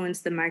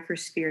influence the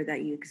microsphere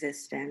that you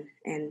exist in,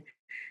 and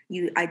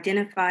you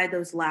identify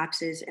those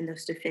lapses and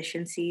those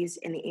deficiencies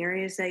in the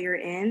areas that you're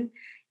in,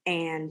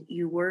 and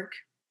you work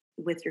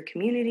with your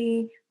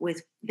community,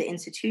 with the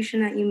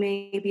institution that you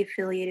may be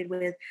affiliated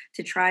with,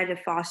 to try to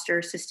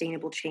foster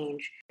sustainable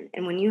change.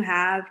 And when you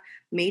have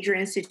major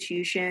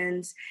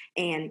institutions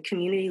and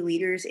community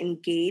leaders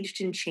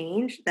engaged in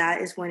change,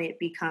 that is when it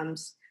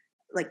becomes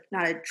like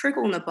not a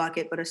trickle in the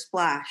bucket, but a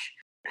splash.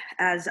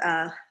 As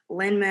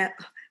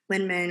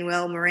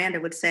Lin-Manuel Miranda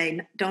would say,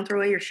 don't throw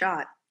away your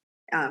shot.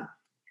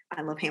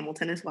 I love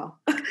Hamilton as well.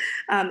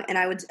 And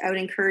I would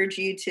encourage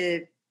you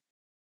to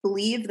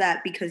believe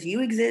that because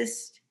you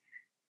exist,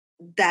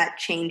 that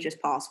change is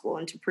possible,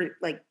 and to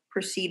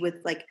proceed with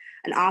like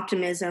an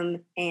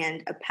optimism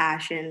and a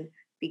passion,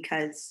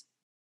 because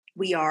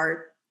we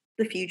are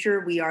the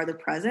future, we are the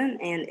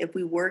present, and if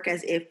we work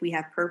as if we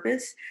have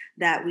purpose,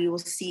 that we will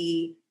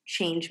see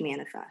change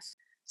manifest.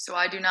 So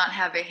I do not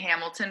have a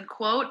Hamilton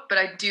quote, but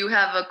I do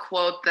have a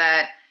quote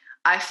that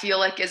I feel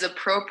like is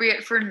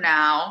appropriate for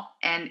now,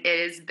 and it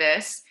is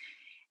this.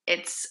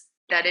 It's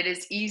that it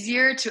is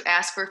easier to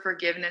ask for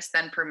forgiveness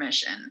than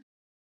permission.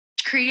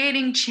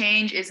 Creating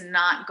change is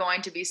not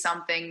going to be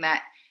something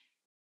that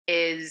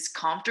is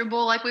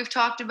comfortable, like we've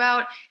talked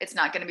about. It's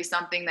not going to be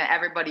something that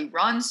everybody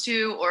runs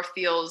to or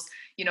feels,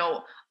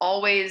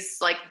 always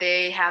like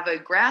they have a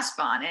grasp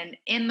on. And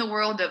in the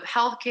world of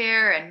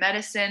healthcare and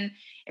medicine,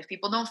 if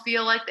people don't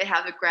feel like they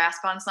have a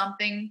grasp on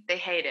something, they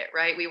hate it,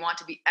 right? We want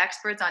to be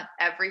experts on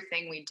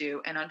everything we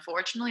do. And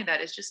unfortunately,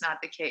 that is just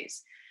not the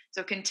case.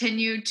 So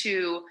continue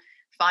to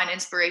find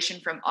inspiration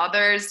from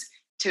others,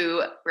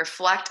 to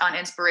reflect on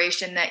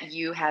inspiration that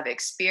you have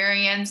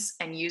experienced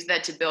and use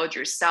that to build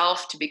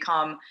yourself, to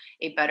become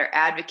a better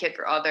advocate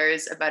for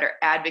others, a better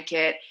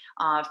advocate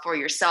for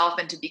yourself,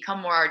 and to become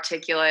more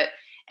articulate.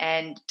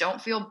 And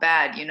don't feel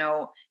bad.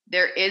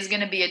 There is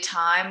going to be a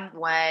time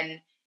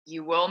when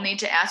you will need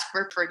to ask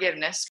for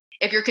forgiveness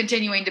if you're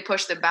continuing to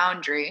push the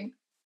boundary,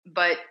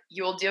 but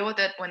you'll deal with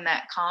it when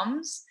that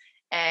comes.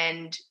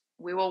 And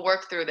we will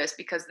work through this,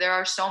 because there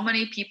are so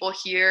many people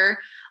here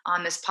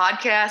on this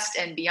podcast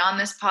and beyond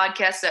this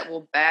podcast that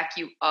will back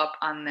you up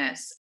on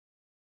this.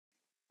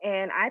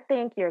 And I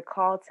think your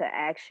call to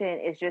action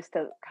is just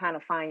to kind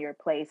of find your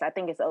place. I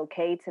think it's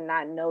okay to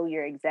not know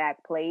your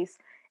exact place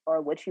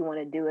or what you want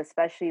to do,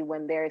 especially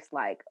when there's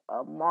like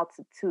a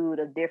multitude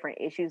of different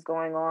issues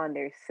going on.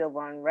 There's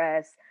civil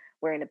unrest.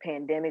 We're in a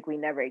pandemic. We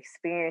never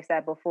experienced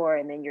that before.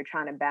 And then you're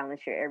trying to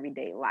balance your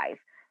everyday life.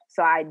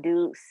 So I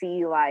do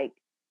see like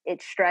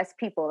it stressed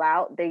people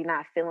out. They're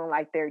not feeling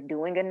like they're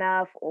doing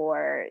enough,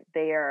 or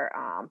they're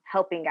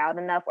helping out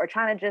enough, or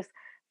trying to just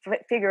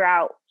figure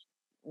out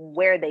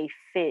where they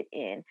fit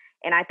in.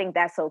 And I think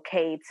that's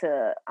okay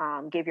to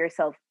give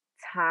yourself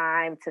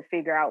time to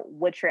figure out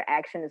what your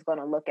action is going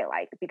to look at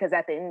like, because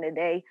at the end of the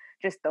day,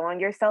 just throwing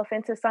yourself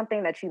into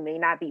something that you may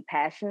not be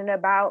passionate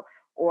about,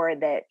 or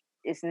that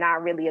is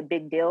not really a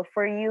big deal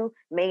for you,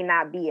 may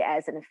not be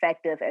as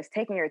effective as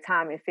taking your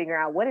time and figuring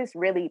out what is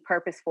really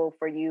purposeful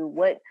for you.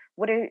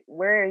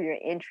 Where are your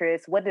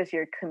interests? What does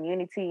your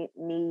community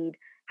need?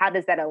 How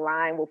does that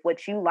align with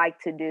what you like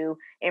to do?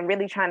 And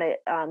really trying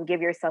to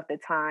give yourself the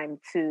time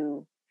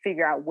to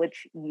figure out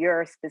which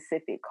your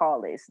specific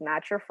call is.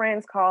 Not your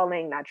friend's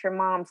calling, not your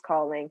mom's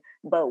calling,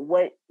 but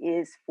what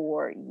is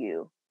for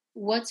you.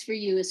 What's for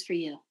you is for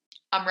you.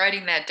 I'm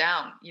writing that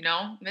down,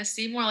 Miss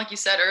Seymour, like you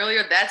said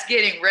earlier, that's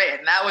getting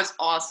written. That was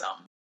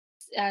awesome.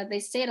 They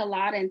say it a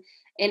lot in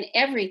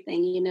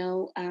everything,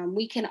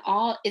 we can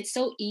all, it's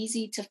so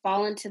easy to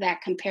fall into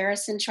that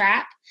comparison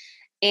trap,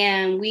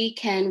 and we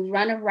can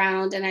run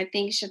around. And I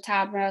think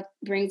Shatabra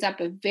brings up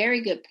a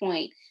very good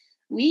point.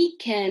 We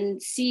can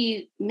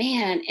see,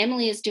 man,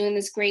 Emily is doing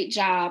this great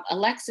job.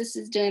 Alexis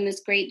is doing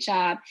this great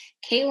job.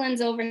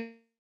 Kaylin's over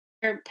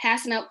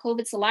passing out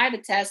COVID saliva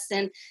tests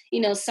and,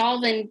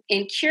 solving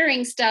and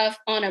curing stuff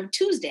on a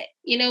Tuesday,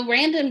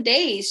 random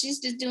days. She's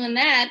just doing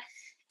that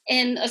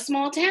in a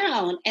small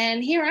town.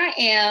 And here I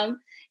am,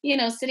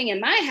 sitting in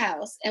my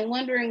house and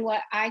wondering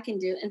what I can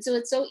do. And so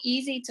it's so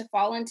easy to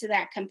fall into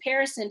that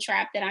comparison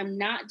trap that I'm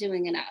not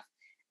doing enough,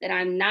 that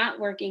I'm not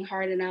working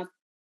hard enough.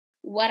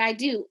 What I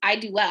do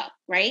well,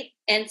 right?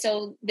 And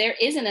so there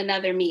isn't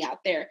another me out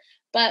there.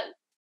 But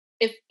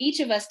if each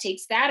of us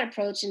takes that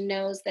approach and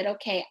knows that,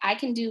 okay, I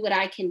can do what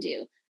I can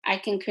do. I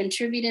can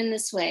contribute in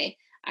this way.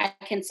 I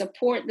can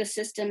support the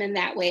system in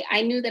that way.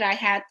 I knew that I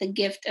had the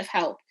gift of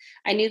help.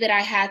 I knew that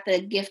I had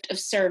the gift of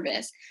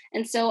service.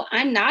 And so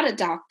I'm not a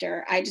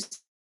doctor. I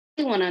just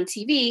do one on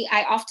TV.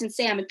 I often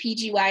say I'm a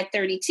PGY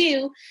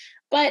 32,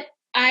 but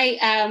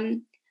I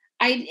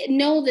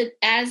know that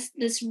as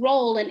this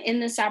role and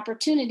in this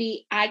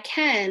opportunity, I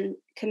can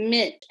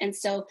commit. And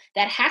so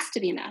that has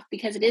to be enough,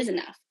 because it is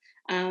enough.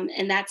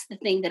 And that's the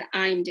thing that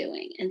I'm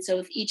doing. And so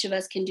if each of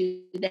us can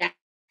do that,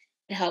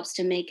 it helps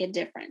to make a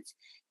difference.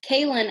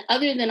 Kaylin,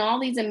 other than all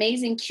these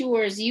amazing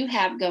cures you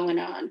have going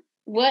on,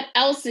 what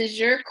else is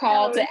your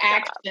call to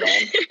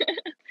action?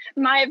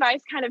 My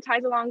advice kind of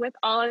ties along with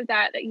all of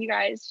that you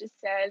guys just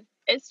said.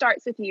 It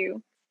starts with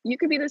you. You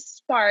could be the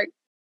spark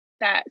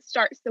that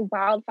starts the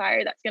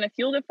wildfire that's going to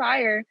fuel the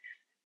fire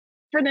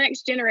for the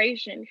next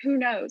generation. Who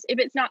knows? If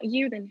it's not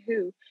you, then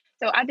who?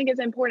 So I think it's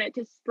important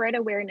to spread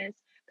awareness,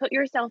 put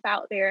yourself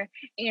out there,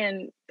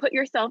 and put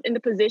yourself in the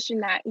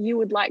position that you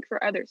would like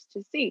for others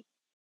to see.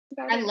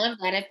 I love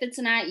that. If it's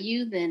not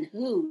you, then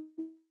who?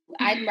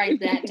 I'd write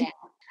that down.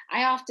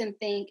 I often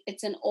think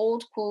it's an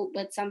old quote,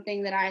 but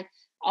something that I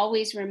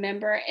always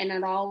remember and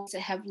I always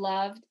have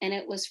loved. And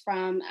it was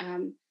from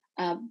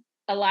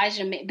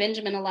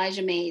Benjamin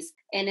Elijah Mays.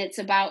 And it's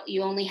about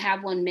you only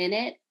have 1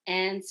 minute.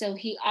 And so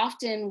he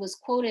often was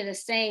quoted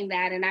as saying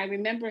that. And I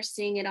remember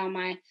seeing it on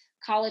my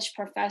college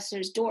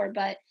professor's door,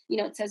 but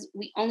it says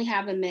we only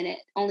have a minute,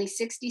 only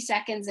 60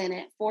 seconds in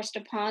it, forced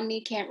upon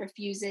me, can't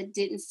refuse it,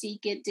 didn't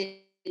seek it,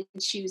 didn't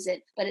choose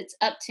it, but it's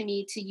up to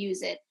me to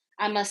use it.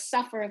 I must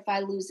suffer if I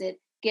lose it,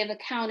 give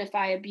account if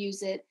I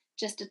abuse it,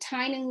 just a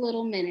tiny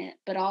little minute,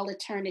 but all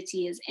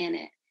eternity is in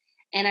it.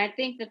 And I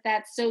think that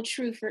that's so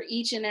true for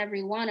each and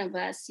every one of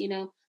us.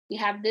 We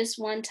have this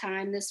one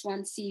time, this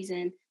one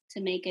season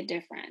to make a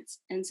difference.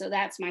 And so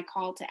that's my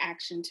call to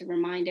action, to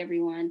remind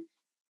everyone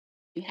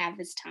you have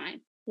this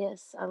time.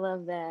 Yes, I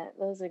love that.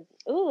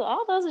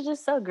 All those are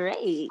just so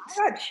great.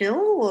 I got chilled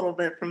a little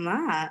bit from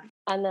that.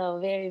 I know,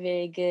 very,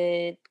 very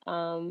good.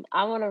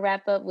 I want to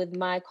wrap up with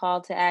my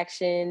call to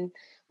action,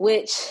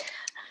 which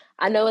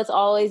I know it's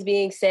always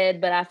being said,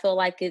 but I feel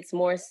like it's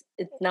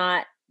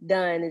not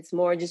done. It's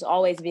more just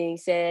always being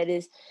said,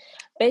 is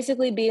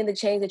basically being the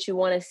change that you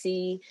want to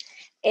see.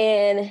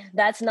 And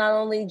that's not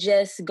only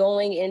just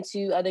going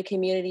into other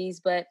communities,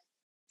 but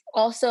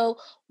also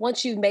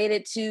once you've made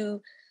it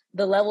to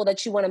the level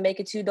that you want to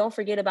make it to, don't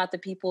forget about the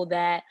people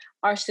that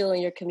are still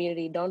in your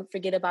community. Don't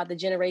forget about the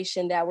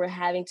generation that we're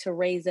having to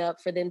raise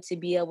up for them to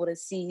be able to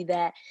see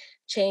that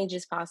change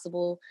is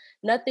possible.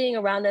 Nothing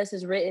around us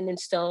is written in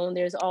stone.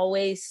 There's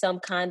always some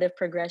kind of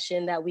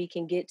progression that we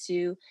can get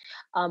to.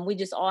 We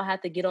just all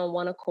have to get on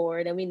one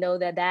accord. And we know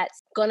that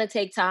that's going to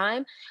take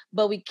time,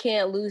 but we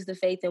can't lose the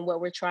faith in what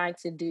we're trying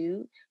to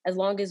do. As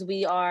long as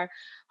we are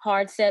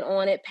hard set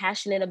on it,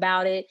 passionate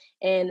about it,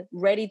 and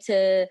ready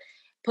to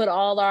put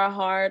all our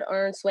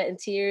hard-earned sweat and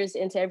tears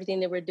into everything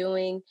that we're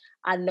doing,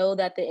 I know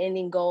that the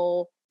ending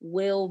goal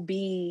will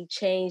be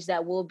change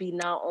that will be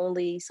not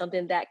only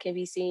something that can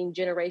be seen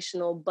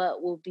generational,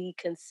 but will be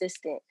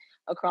consistent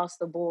across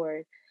the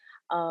board.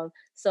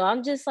 So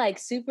I'm just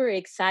super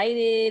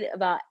excited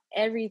about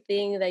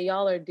everything that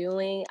y'all are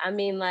doing. I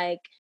mean,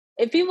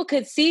 if people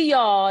could see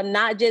y'all,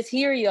 not just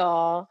hear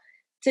y'all,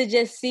 to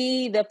just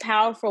see the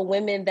powerful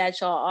women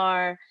that y'all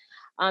are,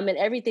 and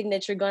everything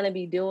that you're going to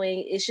be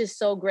doing. It's just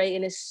so great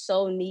and it's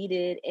so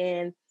needed.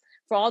 And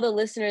for all the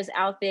listeners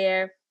out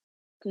there,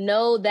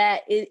 know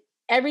that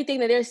everything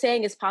that they're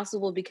saying is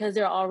possible because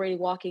they're already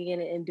walking in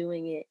it and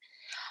doing it.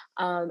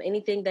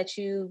 Anything that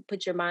you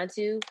put your mind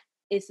to,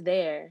 it's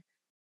there.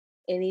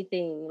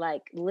 Anything,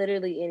 like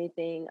literally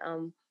anything.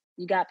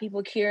 You got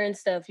people curing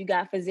stuff, you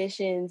got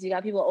physicians, you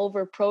got people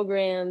over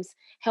programs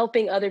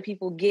helping other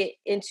people get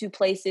into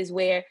places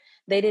where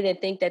they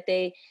didn't think that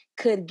they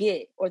could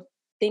get or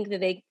think that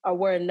they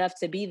were enough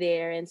to be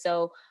there. And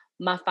so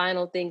my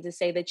final thing to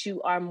say that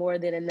you are more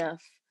than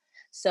enough.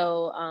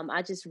 So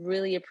I just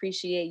really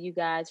appreciate you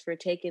guys for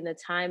taking the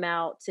time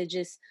out to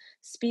just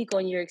speak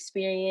on your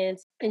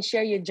experience and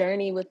share your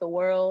journey with the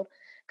world,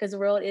 because the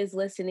world is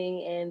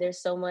listening and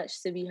there's so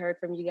much to be heard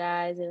from you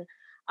guys. And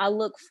I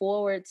look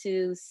forward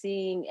to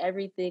seeing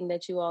everything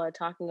that you all are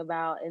talking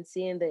about and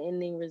seeing the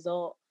ending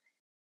result.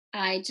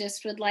 I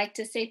just would like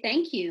to say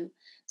thank you.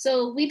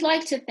 So we'd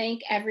like to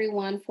thank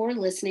everyone for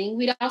listening.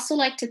 We'd also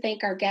like to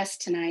thank our guests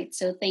tonight.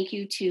 So thank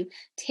you to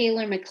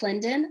Taylor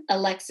McClendon,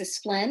 Alexis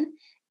Flynn,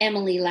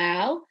 Emily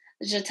Lau,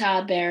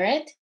 Jata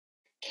Barrett,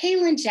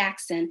 Kaylin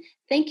Jackson.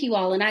 Thank you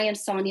all. And I am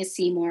Sonia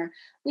Seymour.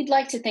 We'd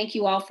like to thank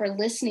you all for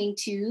listening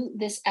to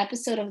this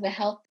episode of the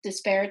Health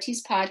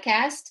Disparities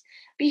Podcast.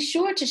 Be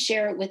sure to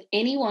share it with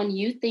anyone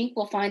you think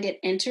will find it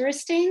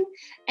interesting,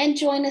 and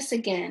join us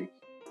again.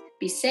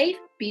 Be safe,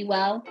 be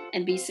well,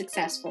 and be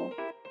successful.